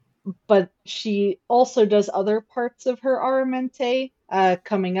 But she also does other parts of her Aramente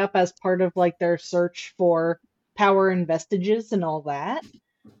coming up as part of like their search for power and vestiges and all that,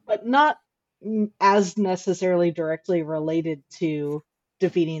 but not as necessarily directly related to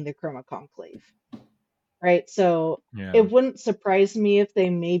defeating the Chroma Conclave. Right? So it wouldn't surprise me if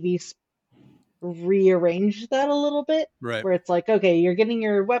they maybe rearrange that a little bit. Right. Where it's like, okay, you're getting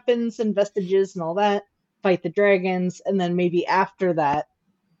your weapons and vestiges and all that, fight the dragons, and then maybe after that,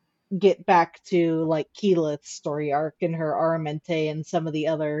 get back to like Keyleth's story arc and her Aramente and some of the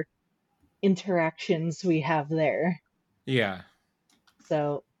other interactions we have there. Yeah.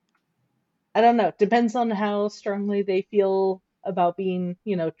 So I don't know. Depends on how strongly they feel about being,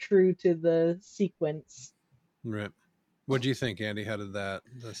 true to the sequence. Right. What do you think, Andy? How did the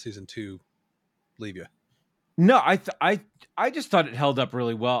season 2 leave you? No, I just thought it held up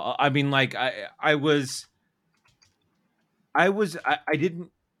really well. I mean, like I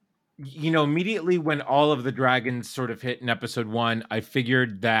didn't, immediately when all of the dragons sort of hit in episode 1, I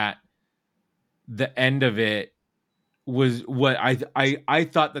figured that the end of it was what I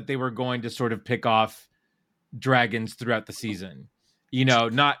thought that they were going to sort of pick off dragons throughout the season,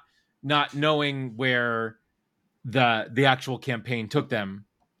 not knowing where the actual campaign took them.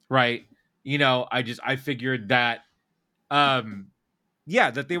 Right. I figured that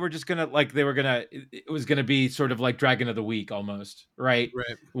yeah, that they were just gonna like it was gonna be sort of like Dragon of the Week almost, right?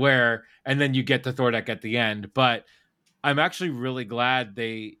 Where and then you get to Thordak at the end. But I'm actually really glad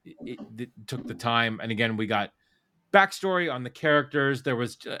they took the time. And again, we got backstory on the characters. There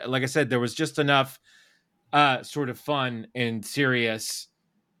was, like I said, there was just enough sort of fun and serious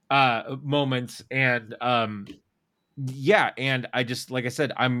moments. And yeah, and I just, like I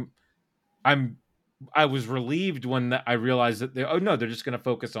said, I was relieved when I realized that they're just going to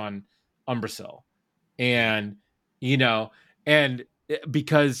focus on Umbrasyl, and and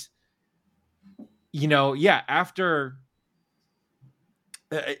because yeah, after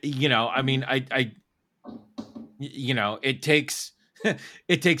I mean, it takes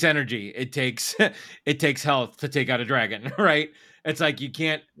it takes energy, it takes it takes health to take out a dragon, right? It's like you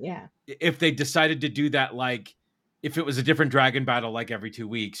can't. Yeah. If they decided to do that, like if it was a different dragon battle like every 2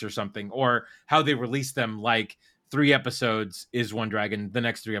 weeks or something, or how they release them, like 3 episodes is one dragon, the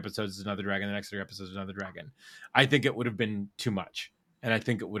next 3 episodes is another dragon, the next 3 episodes is another dragon, I think it would have been too much. And I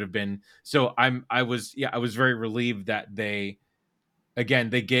think it would have been so I was very relieved that they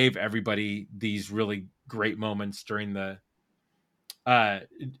gave everybody these really great moments during the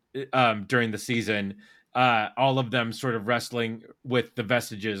season, all of them sort of wrestling with the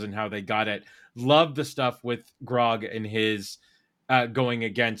vestiges and how they got it. Loved the stuff with Grog and his going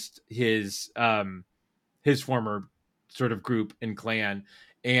against his former sort of group and clan,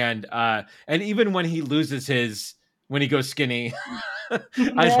 and even when he loses when he goes skinny.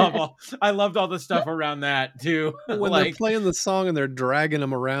 I loved all the stuff around that too. When they're playing the song and they're dragging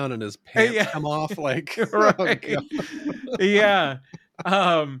him around and his pants come off, like right. Yeah.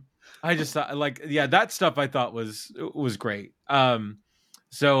 I just thought that stuff I thought was great.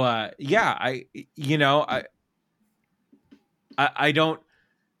 So yeah, I don't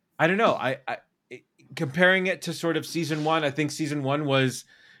know. I comparing it to sort of season 1, I think season 1 was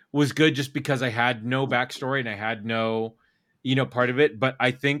good just because I had no backstory and I had no part of it, but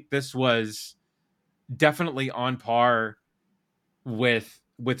I think this was definitely on par with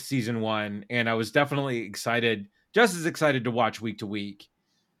season 1, and I was definitely just as excited to watch week to week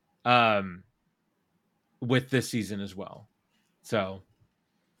with this season as well. So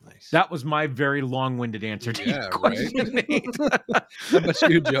nice. That was my very long-winded answer to your question. Right? How about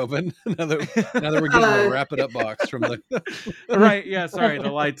you, Joven? Now that we're getting the wrap it up box from the right. Yeah, sorry, the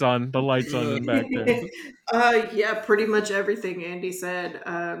lights on in back there. Yeah, pretty much everything Andy said.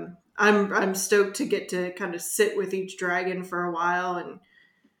 I'm stoked to get to kind of sit with each dragon for a while and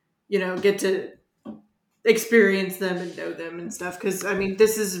get to experience them and know them and stuff, because I mean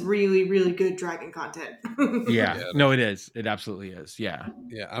this is really, really good dragon content. Yeah, no, it is. It absolutely is. Yeah,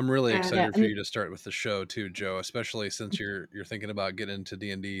 I'm really excited for you to start with the show too, Joe, especially since you're thinking about getting into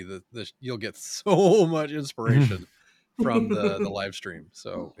D&D. You'll get so much inspiration from the live stream.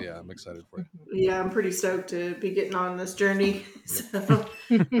 So yeah, I'm excited for you. Yeah, I'm pretty stoked to be getting on this journey. So,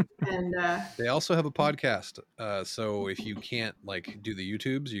 and they also have a podcast. So if you can't do the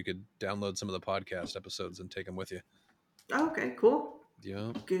YouTubes, you could download some of the podcast episodes and take them with you. Okay, cool.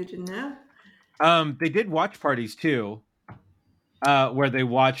 Yeah, good to know. They did watch parties too, where they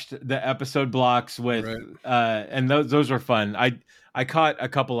watched the episode blocks with, and those were fun. I caught a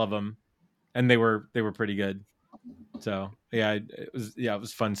couple of them, and they were pretty good. So yeah, it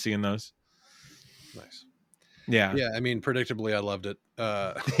was fun seeing those. Nice. Yeah. I mean, predictably, I loved it.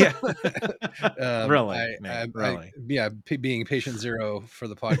 Yeah. Really. Being patient zero for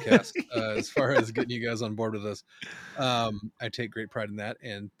the podcast, as far as getting you guys on board with this. I take great pride in that,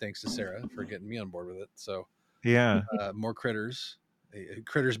 and thanks to Sarah for getting me on board with it. So yeah, more critters.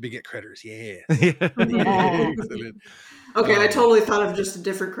 Critters beget critters. Yeah. Okay, I totally thought of just a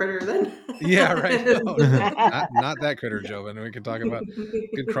different critter then. Yeah, right. No, not that critter, Joven. We can talk about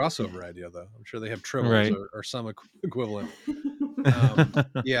good crossover idea, though. I'm sure they have tribbles or some equivalent.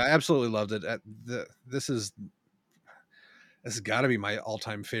 Yeah, I absolutely loved it. This has got to be my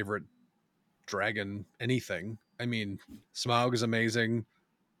all-time favorite dragon anything. I mean, Smaug is amazing.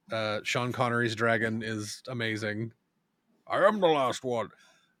 Sean Connery's dragon is amazing. I am the last one,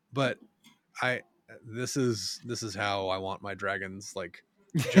 but this is how I want my dragons, like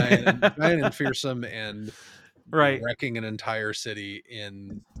giant and fearsome, and wrecking an entire city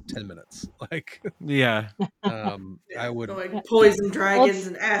in 10 minutes. Like, yeah. I would like poison dragons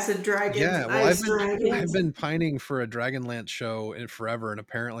and acid dragons. Yeah, and ice dragons. I've been pining for a Dragonlance show in forever, and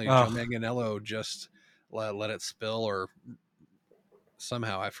apparently Joe Manganiello just let it spill, or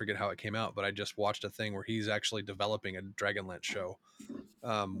somehow I forget how it came out, but I just watched a thing where he's actually developing a Dragonlance show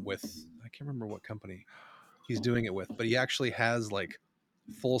with, I can't remember what company he's doing it with, but he actually has like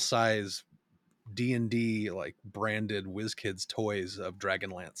full-size D&D like branded WizKids toys of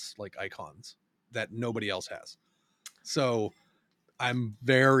Dragonlance like icons that nobody else has. So I'm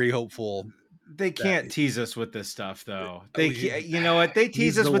very hopeful. They can't tease us with this stuff, though. They can't, He's- you know what? They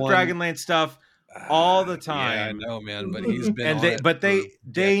tease he's us the with one- Dragonlance stuff all the time. Yeah, I know, man, but he's been and on they, it but for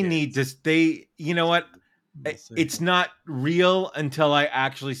they need decades. to. They, you know what? We'll see. It's not real until I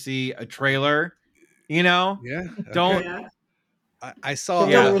actually see a trailer. You know? Yeah. Don't. Yeah. I saw.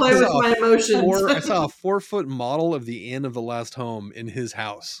 Don't play with my emotions. I saw a 4-foot model of the Inn of the Last Home in his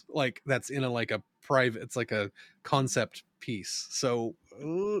house. Like that's in a private. It's like a concept piece. So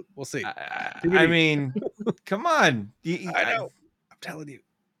we'll see. I mean, come on. I know. I'm telling you,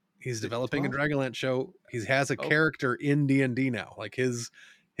 he's developing a Dragonlance show. He has a character in D&D now. Like his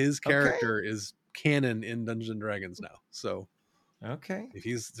character is canon in Dungeons and Dragons now. So. Okay. If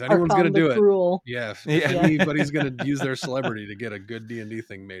anyone's going to do it, if Yeah. anybody's going to use their celebrity to get a good D&D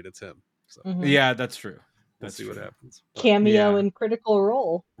thing made, it's him. So yeah, that's true. We'll see what happens. Cameo in Critical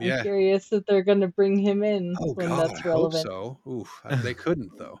Role. I'm curious if they're going to bring him in when that's relevant. I hope so. Oof, they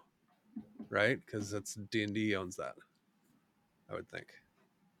couldn't though, right? Because that's D&D owns that. I would think.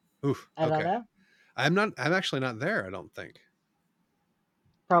 Oof. I don't know. I'm actually not there. I don't think.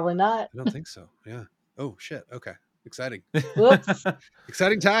 Probably not. I don't think so. Yeah. Oh shit. Okay. Exciting. Whoops.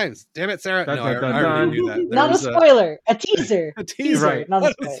 Exciting times. Damn it, Sarah. No, I already knew that. Not a spoiler. A teaser. A teaser. Right. Not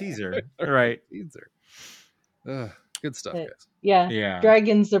a spoiler. Teaser. Right. Teaser. Good stuff, guys. Yeah.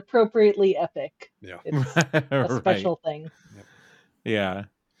 Dragons appropriately epic. Yeah. It's a special thing. Yep.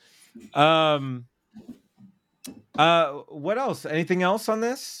 Yeah. What else? Anything else on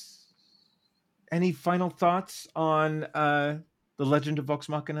this? Any final thoughts on The Legend of Vox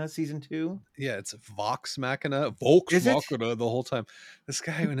Machina season 2? Yeah, it's Vox Machina, the whole time. This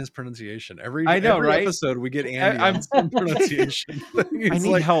guy and his pronunciation. Every episode we get Andy on some pronunciation. I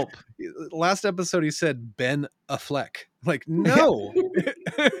need help. Last episode he said Ben Affleck. Like, no,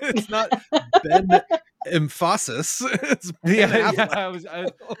 it's not Ben Emphasis. It's Ben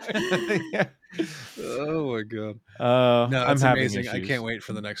Affleck. Oh my god. No, it's amazing. I can't wait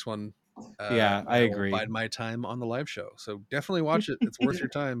for the next one. I agree. Bide my time on the live show, so definitely watch it. It's worth your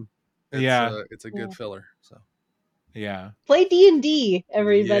time. It's a good filler. So play D&D,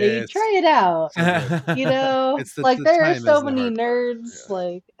 everybody. Yes. Try it out. You know, there are so many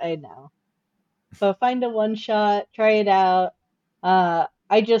nerds. I know, but find a one shot. Try it out.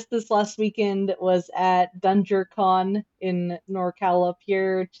 I just this last weekend was at DungerCon in NorCal up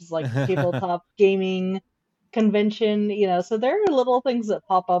here, which is like tabletop gaming convention, so there are little things that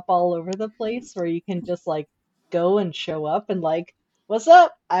pop up all over the place where you can just go and show up and what's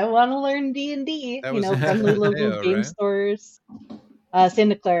up? I want to learn D&D. Friendly local game stores.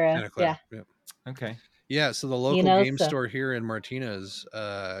 Santa Clara. Yeah. Okay. Yeah, so the local game store here in Martinez,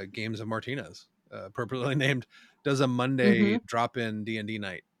 Games of Martinez, appropriately named, does a Monday drop-in D&D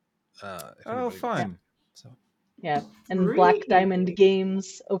night. Fun. Yeah, and Black Diamond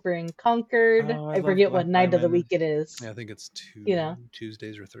Games over in Concord. I forget what night of the week it is. Yeah, I think it's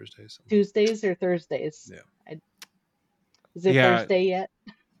Tuesdays or Thursdays. Tuesdays or Thursdays. Yeah. Is it Thursday yet?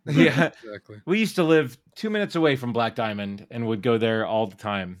 Yeah, exactly. We used to live 2 minutes away from Black Diamond and would go there all the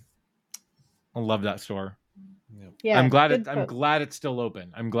time. I love that store. Yeah, I'm glad it's still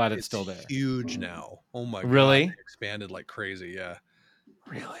open. I'm glad it's still there. Huge now. Oh my god. Really? They expanded like crazy. Yeah.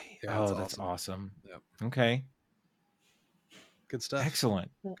 Really? Yeah, that's awesome. Yep. Okay. Good stuff.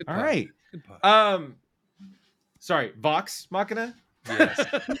 Excellent. Good all pod. Right. Good pod. Sorry, Vox Machina? Yes.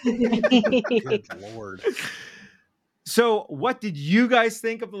 Good lord. So what did you guys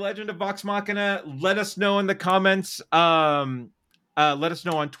think of The Legend of Vox Machina? Let us know in the comments. Let us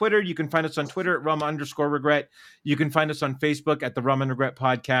know on Twitter. You can find us on Twitter at rum_regret. You can find us on Facebook at the Rum and Regret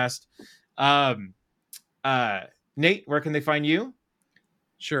podcast. Nate, where can they find you?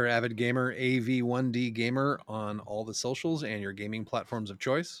 Sure, Avid Gamer, AV1D Gamer on all the socials and your gaming platforms of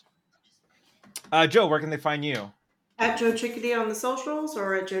choice. Joe, where can they find you? At Joe Chickadee on the socials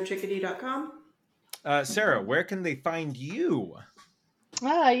or at joechickadee.com. Sarah, where can they find you?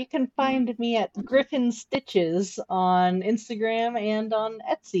 You can find me at Griffin Stitches on Instagram and on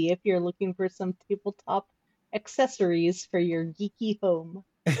Etsy if you're looking for some tabletop accessories for your geeky home.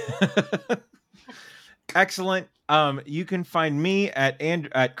 Excellent. You can find me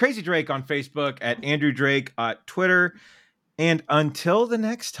at Crazy Drake on Facebook, at Andrew Drake at Twitter. And until the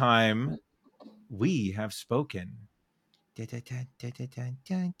next time, we have spoken.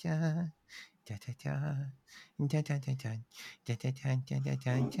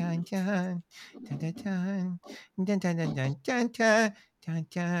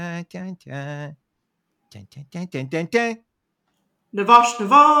 Navash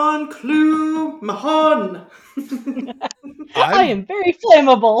Navan Clue Mahon. I am very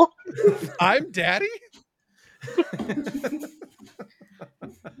flammable. I'm Daddy?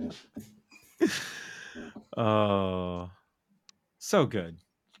 Oh, so good.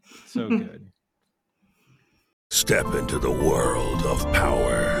 So good. Step into the world of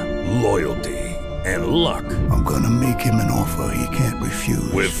power, loyalty, and luck. I'm gonna make him an offer he can't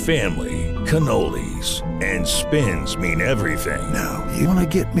refuse. With family, cannolis, and spins mean everything. Now, you wanna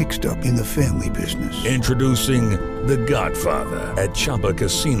get mixed up in the family business. Introducing The Godfather at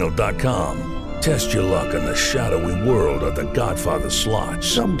ChumbaCasino.com. Test your luck in the shadowy world of The Godfather slot.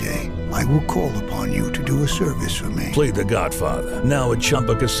 Someday, I will call upon you to do a service for me. Play The Godfather, now at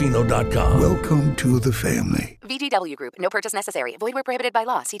ChumbaCasino.com. Welcome to the family. VGW Group. No purchase necessary. Void where prohibited by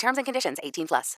law. See terms and conditions. 18+.